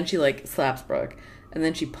 So then she, like, slaps Brooke. And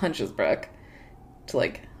then she punches Brooke to,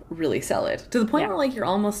 like, really sell it. To the point where, like, you're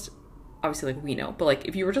almost, obviously, like, we know. But, like,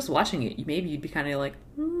 if you were just watching it, maybe you'd be kind of like,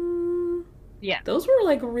 yeah. Those were,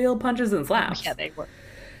 like, real punches and slaps. Yeah, they were.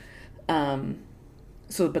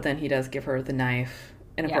 So, but then he does give her the knife.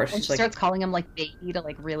 And of course, she like, starts calling him like baby to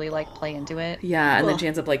like really like play into it. Yeah, and then she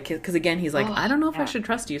ends up like, because again, he's like, I don't know if I yeah. should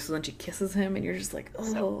trust you. So then she kisses him, and you're just like, oh.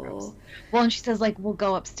 So gross. Well, and she says like, we'll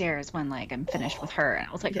go upstairs when like I'm finished with her. And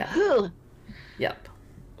I was like, Yeah. ugh. Yep.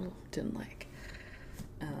 Didn't like.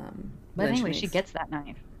 But anyway, she gets that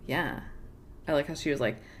knife. Yeah. I like how she was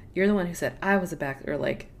like, you're the one who said I was a back, or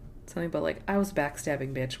like something about like, I was a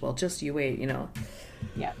backstabbing bitch. Well, just you wait, you know.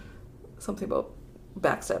 Yeah. Something about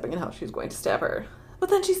backstabbing and how she's going to stab her. But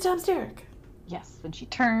then she stabs Derek. Yes, then she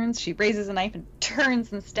turns, she raises a knife and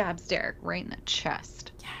turns and stabs Derek right in the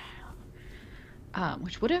chest. Yeah.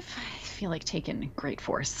 Which would have, I feel like, taken great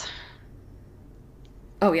force.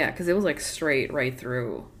 Oh, yeah, because it was, like, straight right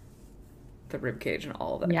through the ribcage and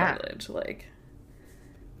all of that cartilage. Like,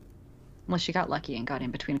 unless she got lucky and got in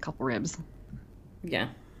between a couple ribs. Yeah.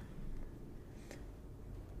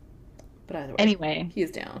 But either way. Anyway. He's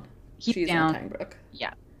down. She's down. Untying Brooke.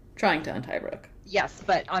 Yeah. Trying to untie Brooke. Yes,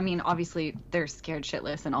 but I mean, obviously they're scared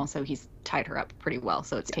shitless, and also he's tied her up pretty well,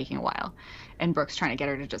 so it's taking a while. And Brooke's trying to get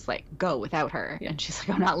her to just like go without her, and she's like,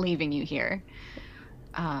 "I'm not leaving you here."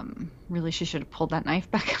 Really, she should have pulled that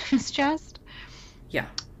knife back out of his chest. Yeah.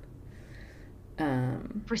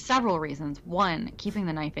 For several reasons. One, keeping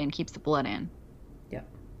the knife in keeps the blood in. Yep.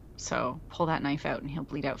 So pull that knife out, and he'll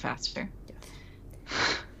bleed out faster.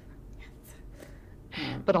 Yes.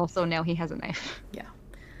 But also now he has a knife. Yeah.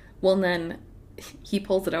 Well, and then he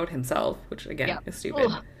pulls it out himself, which again is stupid.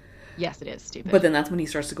 Ugh. Yes, it is stupid. But then that's when he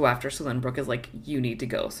starts to go after. So then Brooke is like, "You need to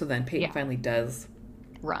go." So then Peyton finally does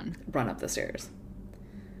run up the stairs.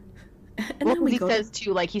 And well, then he says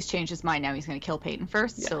too, like he's changed his mind now. He's going to kill Peyton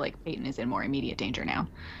first. Yeah. So like Peyton is in more immediate danger now.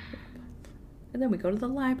 And then we go to the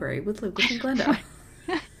library with Lucas and Glenda.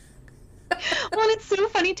 Well, and it's so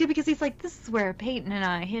funny too because he's like, "This is where Peyton and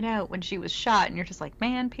I hid out when she was shot," and you're just like,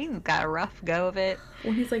 "Man, Peyton's got a rough go of it."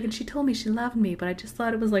 Well, he's like, "And she told me she loved me, but I just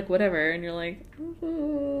thought it was like whatever." And you're like,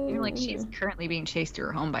 "You're like, she's currently being chased through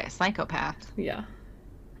her home by a psychopath." Yeah.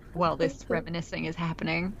 While this reminiscing is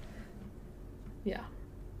happening. Yeah.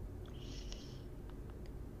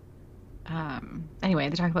 Anyway,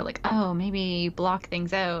 they talk about like, oh, maybe you block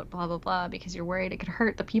things out, blah blah blah, because you're worried it could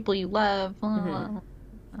hurt the people you love. Blah, blah.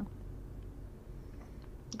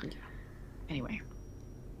 Yeah. Anyway.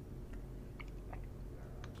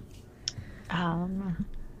 Then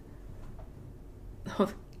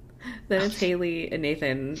it's Haley and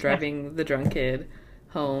Nathan driving the drunk kid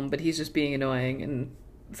home, but he's just being annoying, and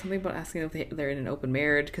something about asking if they're in an open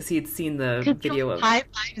marriage because he had seen the video of high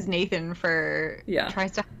high-fives Nathan for... Yeah.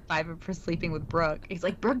 Tries to high-five him for sleeping with Brooke. He's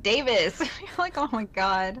like, Brooke Davis! You're like, oh my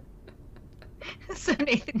god. So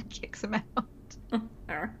Nathan kicks him out.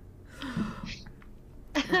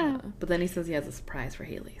 But then he says he has a surprise for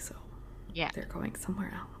Haley, so Yeah. they're going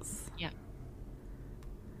somewhere else. Yeah.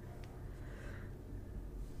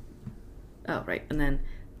 Oh, right. And then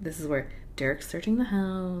this is where Derek's searching the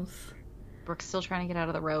house. Brooke's still trying to get out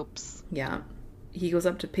of the ropes. Yeah. He goes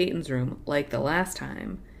up to Peyton's room like the last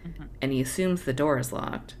time, and he assumes the door is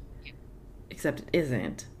locked. Yeah. Except it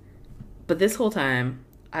isn't. But this whole time,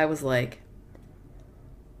 I was like,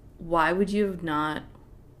 why would you have not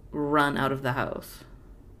run out of the house?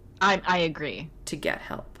 I agree. To get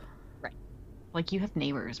help. Right. Like, you have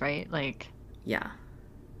neighbors, right? Like... Yeah.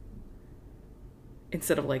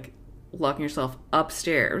 Instead of, like, locking yourself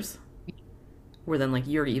upstairs, where then, like,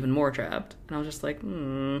 you're even more trapped. And I was just like,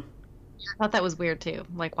 I thought that was weird, too.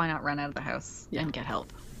 Like, why not run out of the house and get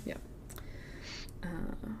help? Yeah.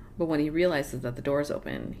 But when he realizes that the door's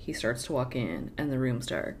open, he starts to walk in, and the room's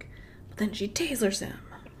dark. But then she tasers him.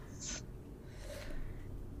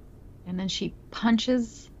 And then she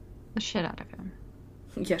punches the shit out of him.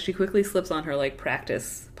 Yeah, she quickly slips on her, like,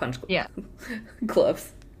 practice punch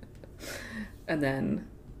gloves. And then,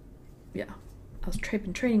 yeah, I was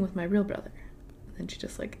been training with my real brother. And then she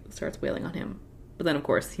just, like, starts wailing on him. But then, of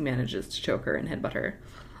course, he manages to choke her and headbutt her.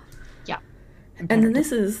 Yeah. And then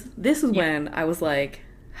this is when I was like,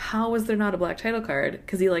 how is there not a black title card?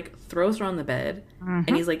 Because he, like, throws her on the bed,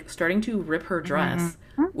 and he's, like, starting to rip her dress,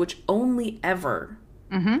 which only ever,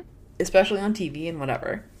 especially on TV and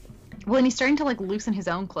whatever. Well, and he's starting to, like, loosen his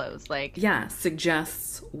own clothes, like... Yeah,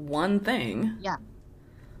 suggests one thing. Yeah.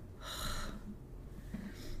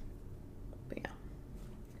 But yeah.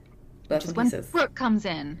 That's Just when when he says... Brooke comes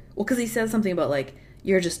in. Well, because he says something about, like,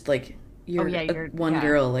 you're just, like, you're one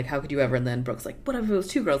girl, like, how could you ever? And then Brooke's like, what if it was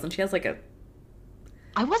two girls? And she has, like, a...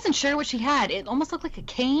 I wasn't sure what she had. It almost looked like a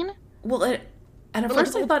cane. Well, and at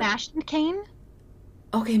first I thought... old-fashioned cane?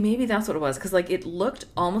 Okay, maybe that's what it was. Because, like, it looked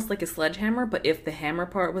almost like a sledgehammer, but if the hammer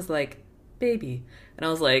part was, like, baby. And I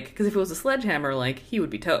was like, because if it was a sledgehammer, like, he would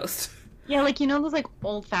be toast. Yeah, like, you know those, like,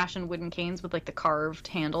 old-fashioned wooden canes with, like, the carved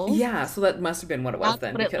handles? Yeah, so that must have been what it was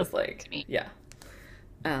then. Because, like, yeah.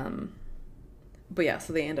 But yeah,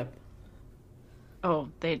 so they end up... Oh,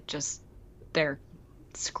 they're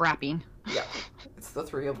scrapping. Yeah, it's the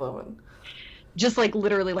three of them. And... just, like,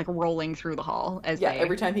 literally, like, rolling through the hall as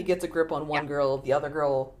every time he gets a grip on one girl, the other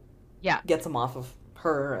girl gets him off of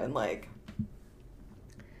her, and, like...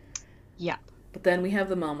 Yeah. But then we have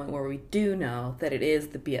the moment where we do know that it is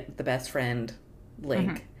the best friend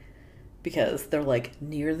link. Because they're, like,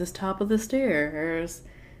 near the top of the stairs,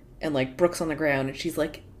 and, like, Brooke's on the ground, and she's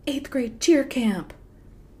like, 8th grade cheer camp!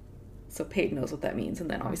 So Peyton knows what that means, and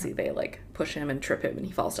then obviously they, like, push him and trip him, and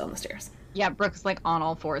he falls down the stairs. Yeah, Brooke's, like, on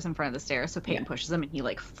all fours in front of the stairs, so Peyton pushes him, and he,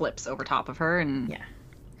 like, flips over top of her and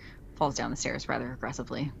falls down the stairs rather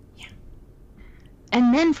aggressively. Yeah.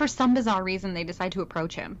 And then, for some bizarre reason, they decide to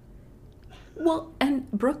approach him. Well,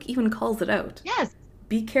 and Brooke even calls it out. Yes.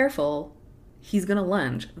 Be careful. He's gonna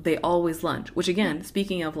lunge. They always lunge. Which, again,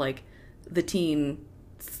 speaking of, like, the teen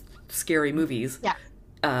scary movies. Yeah.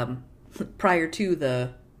 Prior to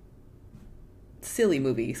the silly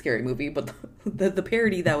movie, scary movie, but the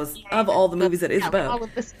parody that was of all the movies that is about. All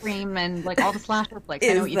of the Scream and, like, all the slasher flicks.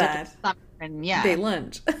 I know what you did this summer, and they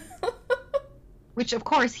lunge. Which, of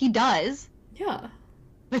course, he does. Yeah.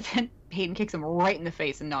 But then Peyton kicks him right in the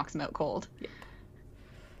face and knocks him out cold. Yep.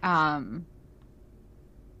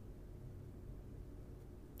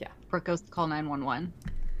 Yeah. Brooke goes to call 911.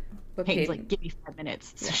 But Peyton's like, give me 5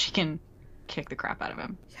 minutes so she can kick the crap out of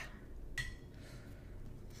him. Yeah.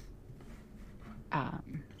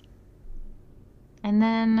 And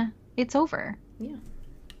then it's over. Yeah.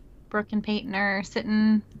 Brooke and Peyton are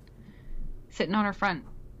sitting on her front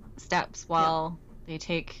steps while they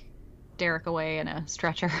take Derek away in a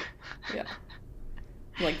stretcher. Yeah.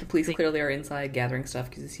 Like, the police clearly are inside gathering stuff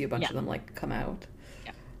because you see a bunch of them, like, come out.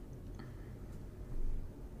 Yeah.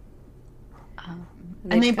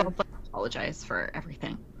 And they both apologize for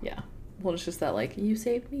everything. Yeah. Well, it's just that, like, you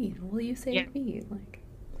saved me. Well, you saved me. Like,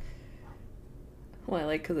 well, I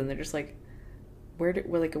like, because then they're just like, where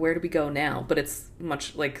do we go now? But it's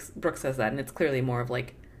much like Brooke says that, and it's clearly more of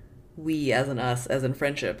like, we as in us, as in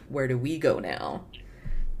friendship, where do we go now?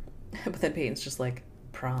 But then Peyton's just like,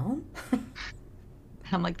 prom?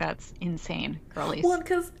 I'm like, that's insane, girlies. Well,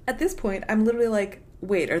 because at this point, I'm literally like,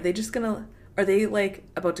 wait, are they like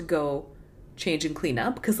about to go change and clean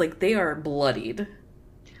up? Because, like, they are bloodied.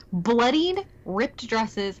 Bloodied, ripped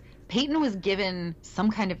dresses. Peyton was given some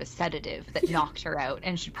kind of a sedative that knocked her out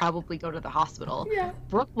and should probably go to the hospital. Yeah.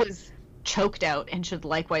 Brooke was choked out and should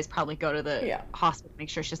likewise probably go to the hospital to make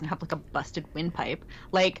sure she doesn't have like a busted windpipe.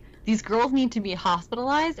 Like, these girls need to be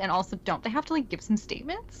hospitalized, and also don't they have to like give some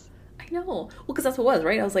statements? I know. Well, because that's what it was,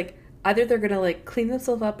 right? I was like, either they're gonna like clean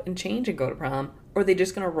themselves up and change and go to prom, or they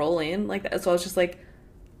just gonna roll in like that. So I was just like,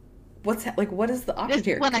 what is the option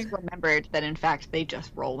here? When I remembered that in fact they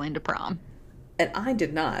just roll into prom. And I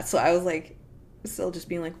did not. So I was like, still just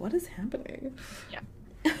being like, what is happening? Yeah.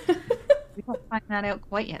 We don't find that out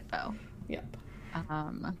quite yet, though. Yep.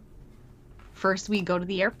 First we go to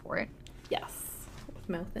the airport. Yes. With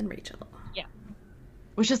Mouth and Rachel. Yeah.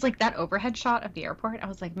 Which is like that overhead shot of the airport. I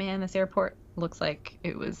was like, man, this airport looks like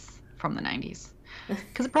it was from the 90s.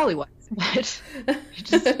 Because it probably was. But it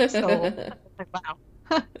just so like,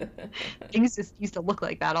 wow. Things just used to look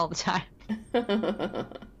like that all the time.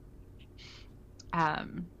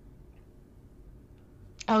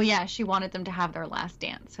 Oh yeah, she wanted them to have their last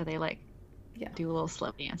dance, so they like do a little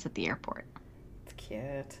slow dance at the airport. It's cute.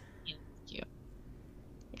 Yeah, it's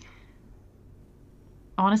cute.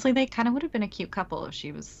 Honestly, they kind of would have been a cute couple if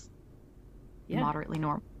she was moderately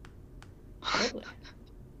normal. Totally.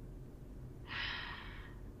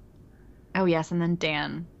 Oh yes, and then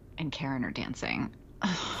Dan and Karen are dancing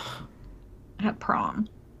at prom.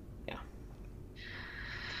 Yeah.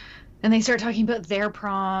 And they start talking about their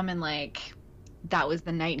prom, and like that was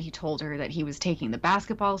the night he told her that he was taking the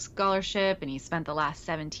basketball scholarship, and he spent the last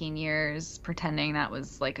 17 years pretending that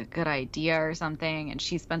was like a good idea or something, and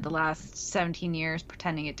she spent the last 17 years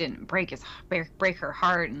pretending it didn't break her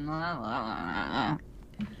heart, and blah, blah,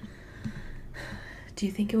 blah. Do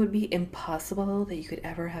you think it would be impossible that you could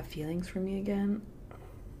ever have feelings for me again?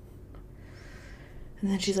 And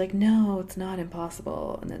then she's like, no, it's not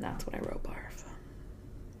impossible. And then that's when I wrote barf.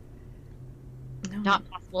 No. Not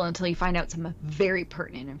possible until you find out some very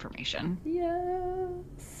pertinent information.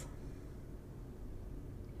 Yes.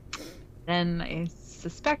 Then I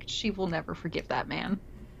suspect she will never forgive that man.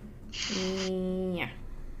 Yeah.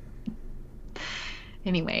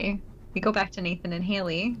 Anyway, we go back to Nathan and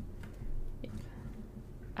Haley.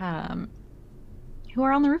 Who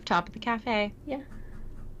are on the rooftop at the cafe. Yeah.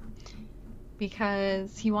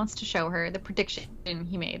 Because he wants to show her the prediction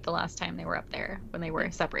he made the last time they were up there when they were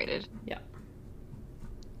separated. Yeah.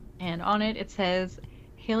 And on it says,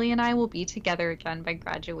 Haley and I will be together again by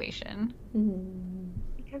graduation.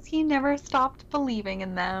 Because he never stopped believing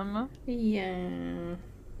in them. Yeah.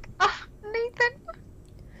 Ah, Nathan.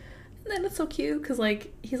 And then it's so cute because,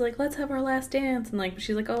 like, he's like, let's have our last dance. And, like,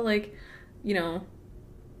 she's like, oh, like, you know,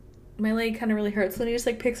 my leg kind of really hurts. So then he just,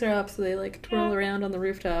 like, picks her up. So they, like, twirl around on the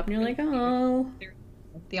rooftop. And you're like, oh. They're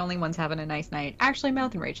the only ones having a nice night. Actually,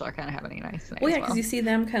 Mouth and Rachel are kind of having a nice night. Well, yeah, because you see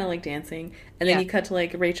them kind of, like, dancing. And then you cut to,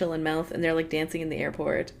 like, Rachel and Mouth. And they're, like, dancing in the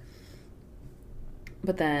airport.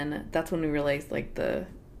 But then that's when we realized, like, the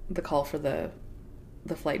call for the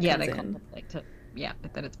flight comes in.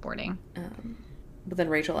 That it's boarding. But then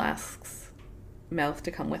Rachel asks Mouth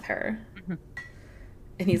to come with her.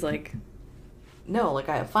 And he's like, no, like,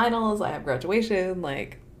 I have finals, I have graduation,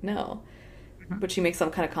 like, no. But she makes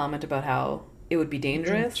some kind of comment about how it would be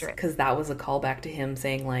dangerous, because that was a callback to him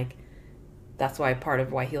saying, like, that's why part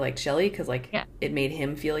of why he liked Shelley, because, like, it made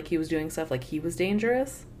him feel like he was doing stuff like he was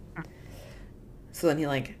dangerous. So then he,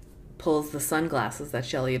 like, pulls the sunglasses that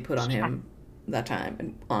Shelley had put on him that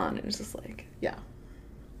time and it's just like, yeah.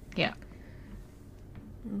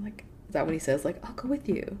 I'm like, is that what he says? Like, I'll go with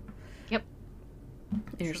you. Yep. And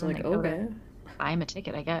you're just like, okay. Buy him a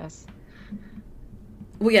ticket, I guess.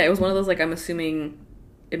 Well, yeah, it was one of those, like, I'm assuming,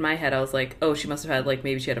 in my head, I was like, oh, she must have had, like,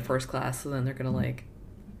 maybe she had a first class, so then they're gonna, like...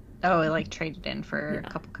 Oh, like, traded in for a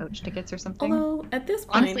couple coach tickets or something? Although, at this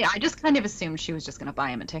point... Honestly, I just kind of assumed she was just gonna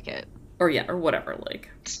buy him a ticket. Or, yeah, or whatever,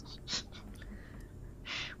 like...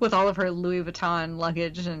 With all of her Louis Vuitton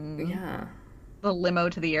luggage and... Yeah. The limo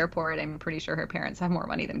to the airport, I'm pretty sure her parents have more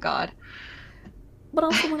money than God. But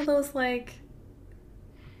also one of those, like...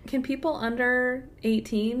 Can people under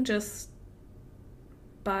 18 just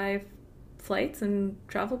buy flights and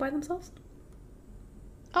travel by themselves?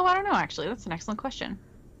 Oh, I don't know, actually. That's an excellent question.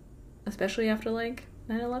 Especially after, like,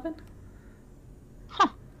 9/11? Huh.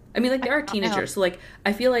 I mean, like, they are teenagers, so, like,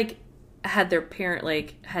 I feel like had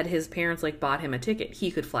his parents, like, bought him a ticket, he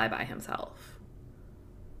could fly by himself.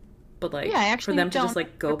 But, like, for them to just,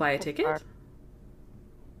 like, go buy a ticket?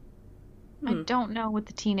 I don't know what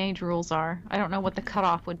the teenage rules are. I don't know what the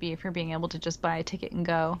cutoff would be for being able to just buy a ticket and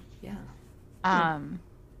go. Yeah.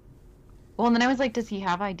 Well, and then I was like, does he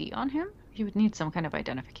have ID on him? He would need some kind of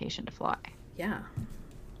identification to fly. Yeah.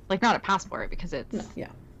 Like, not a passport, because it's... No, yeah.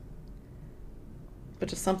 But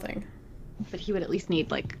just something. But he would at least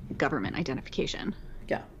need, like, government identification.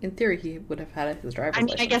 Yeah. In theory, he would have had his driver's I mean,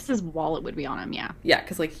 license. I guess his wallet would be on him, yeah. Yeah,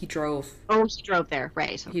 because, like, he drove... Oh, he drove there,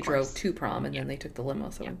 right. He drove to prom, and then they took the limo,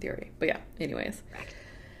 so Yeah. in theory. But yeah, anyways.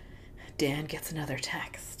 Dan gets another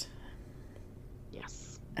text.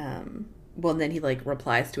 Yes. Well, and then he, like,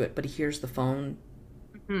 replies to it, but he hears the phone,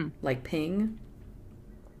 Mm-hmm. like, ping.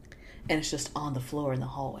 And it's just on the floor in the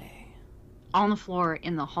hallway. On the floor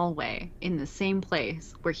in the hallway, in the same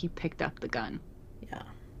place where he picked up the gun. Yeah.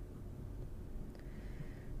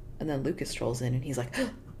 And then Lucas strolls in, and he's like,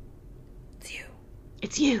 it's you.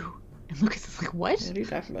 It's you. And Lucas is like, what? What are you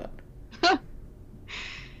talking about? And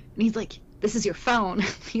he's like, this is your phone.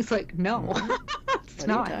 He's like, no, it's What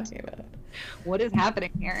not. are you talking about? What is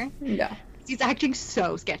happening here? Yeah. He's acting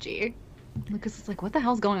so sketchy. Lucas is like, what the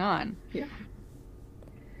hell's going on? Yeah.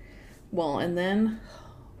 Well, and then,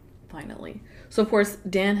 finally. So, of course,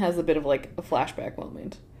 Dan has a bit of, like, a flashback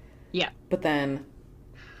moment. Yeah. But then,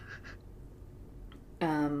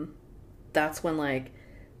 that's when, like,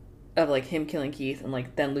 of, like, him killing Keith, and,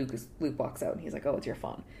 like, then Luke walks out, and he's like, oh, it's your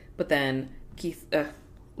phone. But then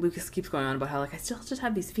Lucas keeps going on about how, like, I still just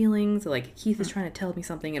have these feelings, like, Keith is trying to tell me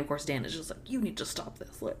something, and, of course, Dan is just like, you need to stop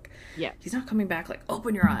this, like, Yeah. he's not coming back, like,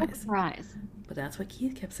 open your eyes. Open your eyes. But that's what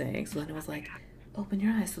Keith kept saying, so then it was like, open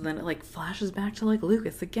your eyes. So then it, like, flashes back to, like,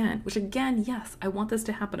 Lucas again, which, again, yes, I want this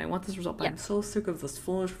to happen, I want this result, but I'm so sick of this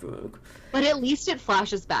flashback. But at least it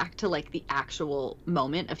flashes back to, like, the actual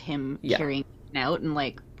moment of him carrying it out and,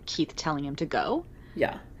 like, Keith telling him to go.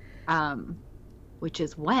 Yeah. Which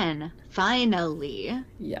is when, finally...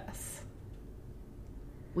 Yes.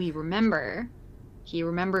 We remember... He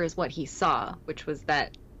remembers what he saw, which was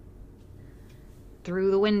that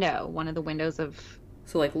through the window, one of the windows of...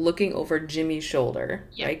 So, like, looking over Jimmy's shoulder,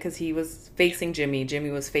 Yeah. right? Because he was facing Jimmy.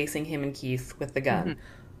 Jimmy was facing him and Keith with the gun. Mm-hmm.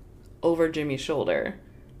 Over Jimmy's shoulder.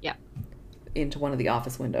 Yeah. Into one of the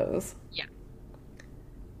office windows. Yeah.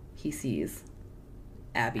 He sees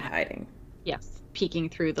Abby hiding. Yes. Peeking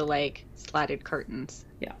through the, like, slatted curtains.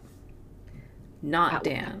 Yeah. Not That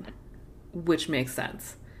Dan. Which makes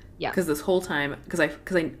sense. Yeah. Because this whole time... Because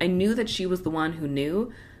I knew that she was the one who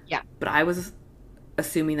knew. Yeah. But I was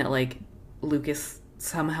assuming that, like, Lucas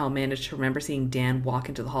somehow managed to remember seeing Dan walk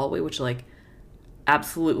into the hallway, which, like,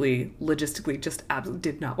 absolutely, logistically, just absolutely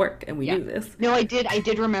did not work, and we knew this. No, I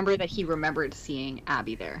did remember that he remembered seeing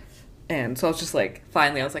Abby there. And so I was just like,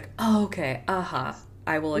 finally, I was like, oh, okay,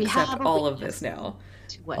 I will accept all of this now.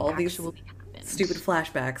 To what all these actually happened. stupid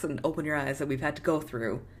flashbacks and open your eyes that we've had to go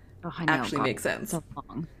through actually make sense. So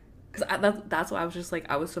long. Because that's why I was just like,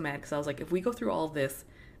 I was so mad, because I was like, if we go through all of this,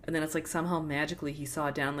 and then it's like somehow magically he saw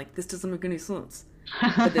it down, like, this doesn't make any sense.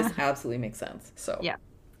 But this absolutely makes sense. So yeah.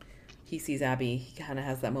 He sees Abby, he kind of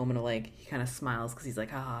has that moment of, like, he kind of smiles because he's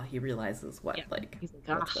like, he realizes what, like, he's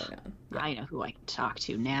like, what's going on. Yeah. I know who I can talk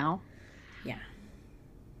to now. Yeah.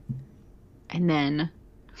 And then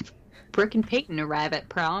Brooke and Peyton arrive at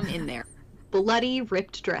prom in their bloody,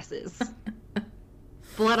 ripped dresses.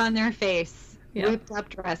 Blood on their face, ripped up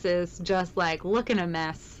dresses, just, like, looking a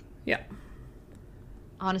mess. Yeah.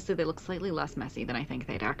 Honestly, they look slightly less messy than I think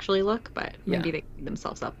they'd actually look, but maybe they clean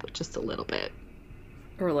themselves up just a little bit.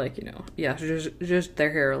 Or, like, you know, just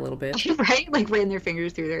their hair a little bit. Right? Like, ran their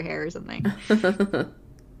fingers through their hair or something.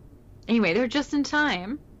 Anyway, they're just in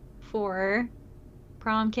time for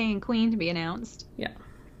prom king and queen to be announced. Yeah.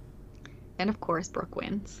 And, of course, Brooke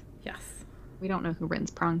wins. Yes. We don't know who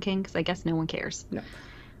wins prom king, because I guess no one cares. No.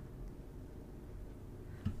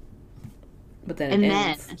 But then and it then,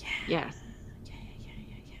 ends. yes.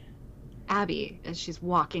 Abby, as she's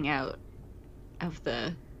walking out of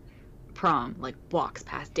the prom, like, walks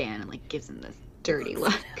past Dan and, like, gives him this dirty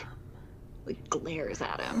look. Like, glares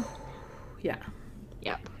at him. Yeah.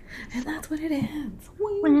 Yep. And that's when it ends.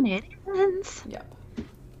 When it ends. Yep.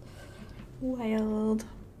 Wild.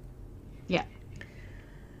 Yeah.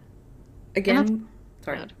 Again,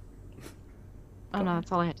 sorry. Wild. Oh, no,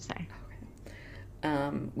 that's all I had to say.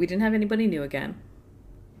 Okay. We didn't have anybody new again.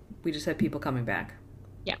 We just had people coming back.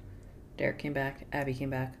 Yeah. Derek came back, Abby came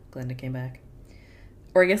back, Glenda came back.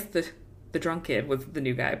 Or I guess the drunk kid was the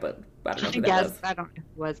new guy, but I don't know who that was. I don't know who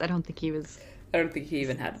he was. I don't think he was. I don't think he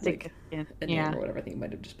even had, like, a name yeah. or whatever. I think it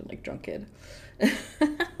might have just been, like, drunk kid.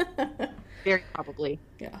 Very probably.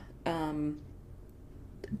 Yeah.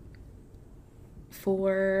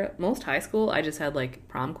 For most high school, I just had, like,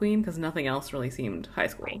 prom queen, because nothing else really seemed high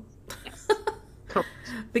school. Right. Yes. Correct.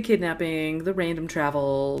 The kidnapping, the random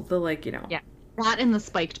travel, the, like, you know. Yeah. That and the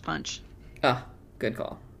spiked punch. Oh, good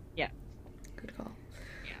call. Yeah. Good call.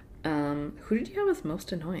 Yeah. Who did you have as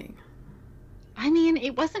most annoying? I mean,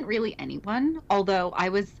 it wasn't really anyone, although I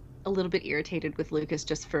was a little bit irritated with Lucas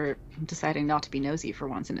just for deciding not to be nosy for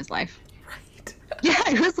once in his life. Right. Yeah,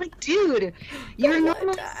 I was like, dude, you're one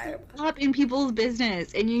normally time. so up in people's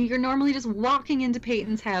business, and you're normally just walking into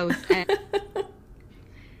Peyton's house and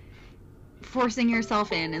forcing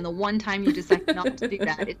yourself in, and the one time you decide not to do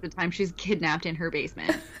that is the time she's kidnapped in her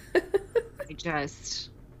basement.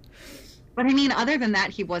 But I mean, other than that,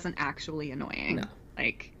 he wasn't actually annoying. No.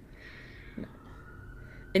 Like, no.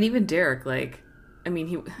 And even Derek, like, I mean,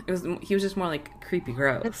 he was just more like creepy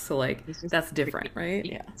gross. So like that's different, right?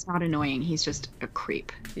 Yeah. It's not annoying. He's just a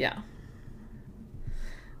creep. Yeah.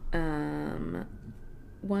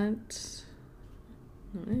 What?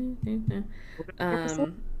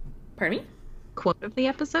 Pardon me? Quote of the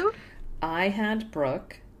episode? I had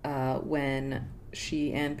Brooke when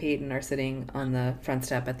she and Peyton are sitting on the front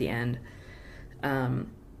step at the end. And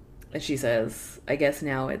she says, I guess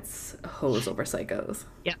now it's hoes over psychos.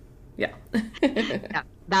 Yeah. Yeah. Yeah.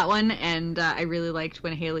 That one, and I really liked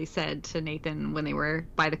when Haley said to Nathan when they were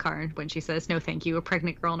by the car, when she says, no thank you, a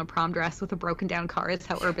pregnant girl in a prom dress with a broken down car is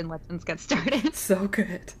how urban legends get started. So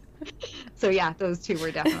good. So yeah, those two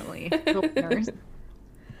were definitely the winners.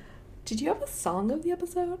 Did you have a song of the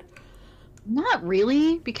episode? Not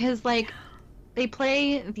really, because like they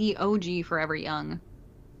play the OG Forever Young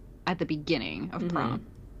at the beginning of prom.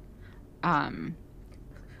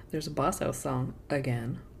 There's a Boss House song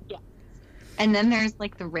again. Yeah. And then there's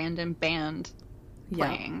like the random band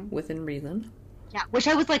playing. Yeah, Within Reason. Yeah, which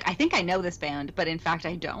I was like, I think I know this band, but in fact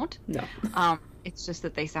I don't. No. It's just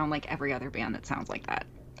that they sound like every other band that sounds like that.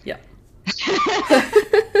 Yeah.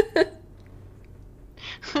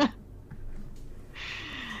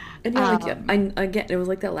 And yeah, again, it was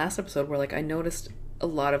like that last episode where like I noticed a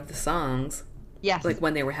lot of the songs, yes, like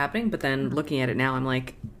when they were happening, but then looking at it now, I'm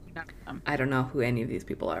like, I don't know who any of these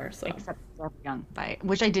people are. So except Forever Young,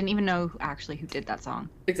 which I didn't even know who did that song.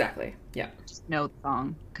 Exactly. Yeah. I just know the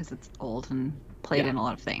song because it's old and played in a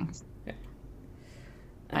lot of things. Yeah.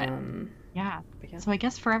 But, yeah. So I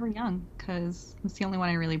guess Forever Young, because it's the only one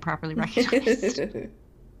I really properly recognized.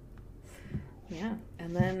 Yeah,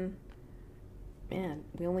 and then, man,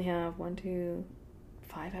 we only have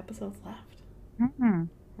 5 episodes left. Mm-hmm.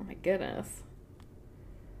 Oh my goodness.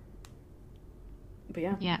 But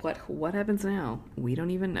yeah. What happens now? We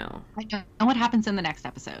don't even know. I don't know what happens in the next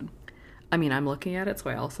episode. I mean, I'm looking at it, so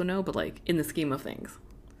I also know, but like in the scheme of things.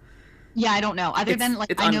 Yeah, I don't know. Other than like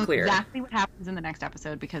it's I unclear. know exactly what happens in the next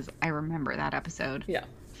episode because I remember that episode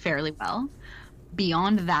fairly well.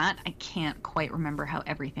 Beyond that, I can't quite remember how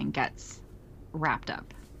everything gets wrapped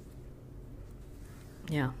up.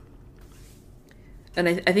 Yeah. And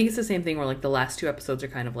I think it's the same thing where like the last 2 episodes are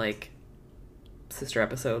kind of like sister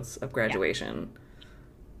episodes of graduation. Yeah.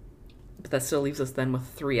 But that still leaves us then with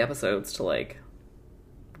 3 episodes to like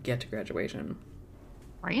get to graduation.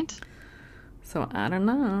 Right? So I don't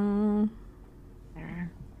know.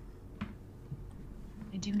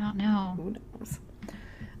 I do not know. Who knows?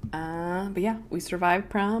 But yeah, we survived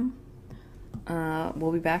prom.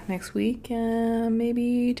 We'll be back next week,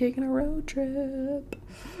 maybe taking a road trip.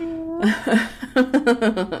 Yeah.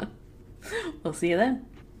 We'll see you then.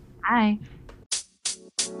 Bye.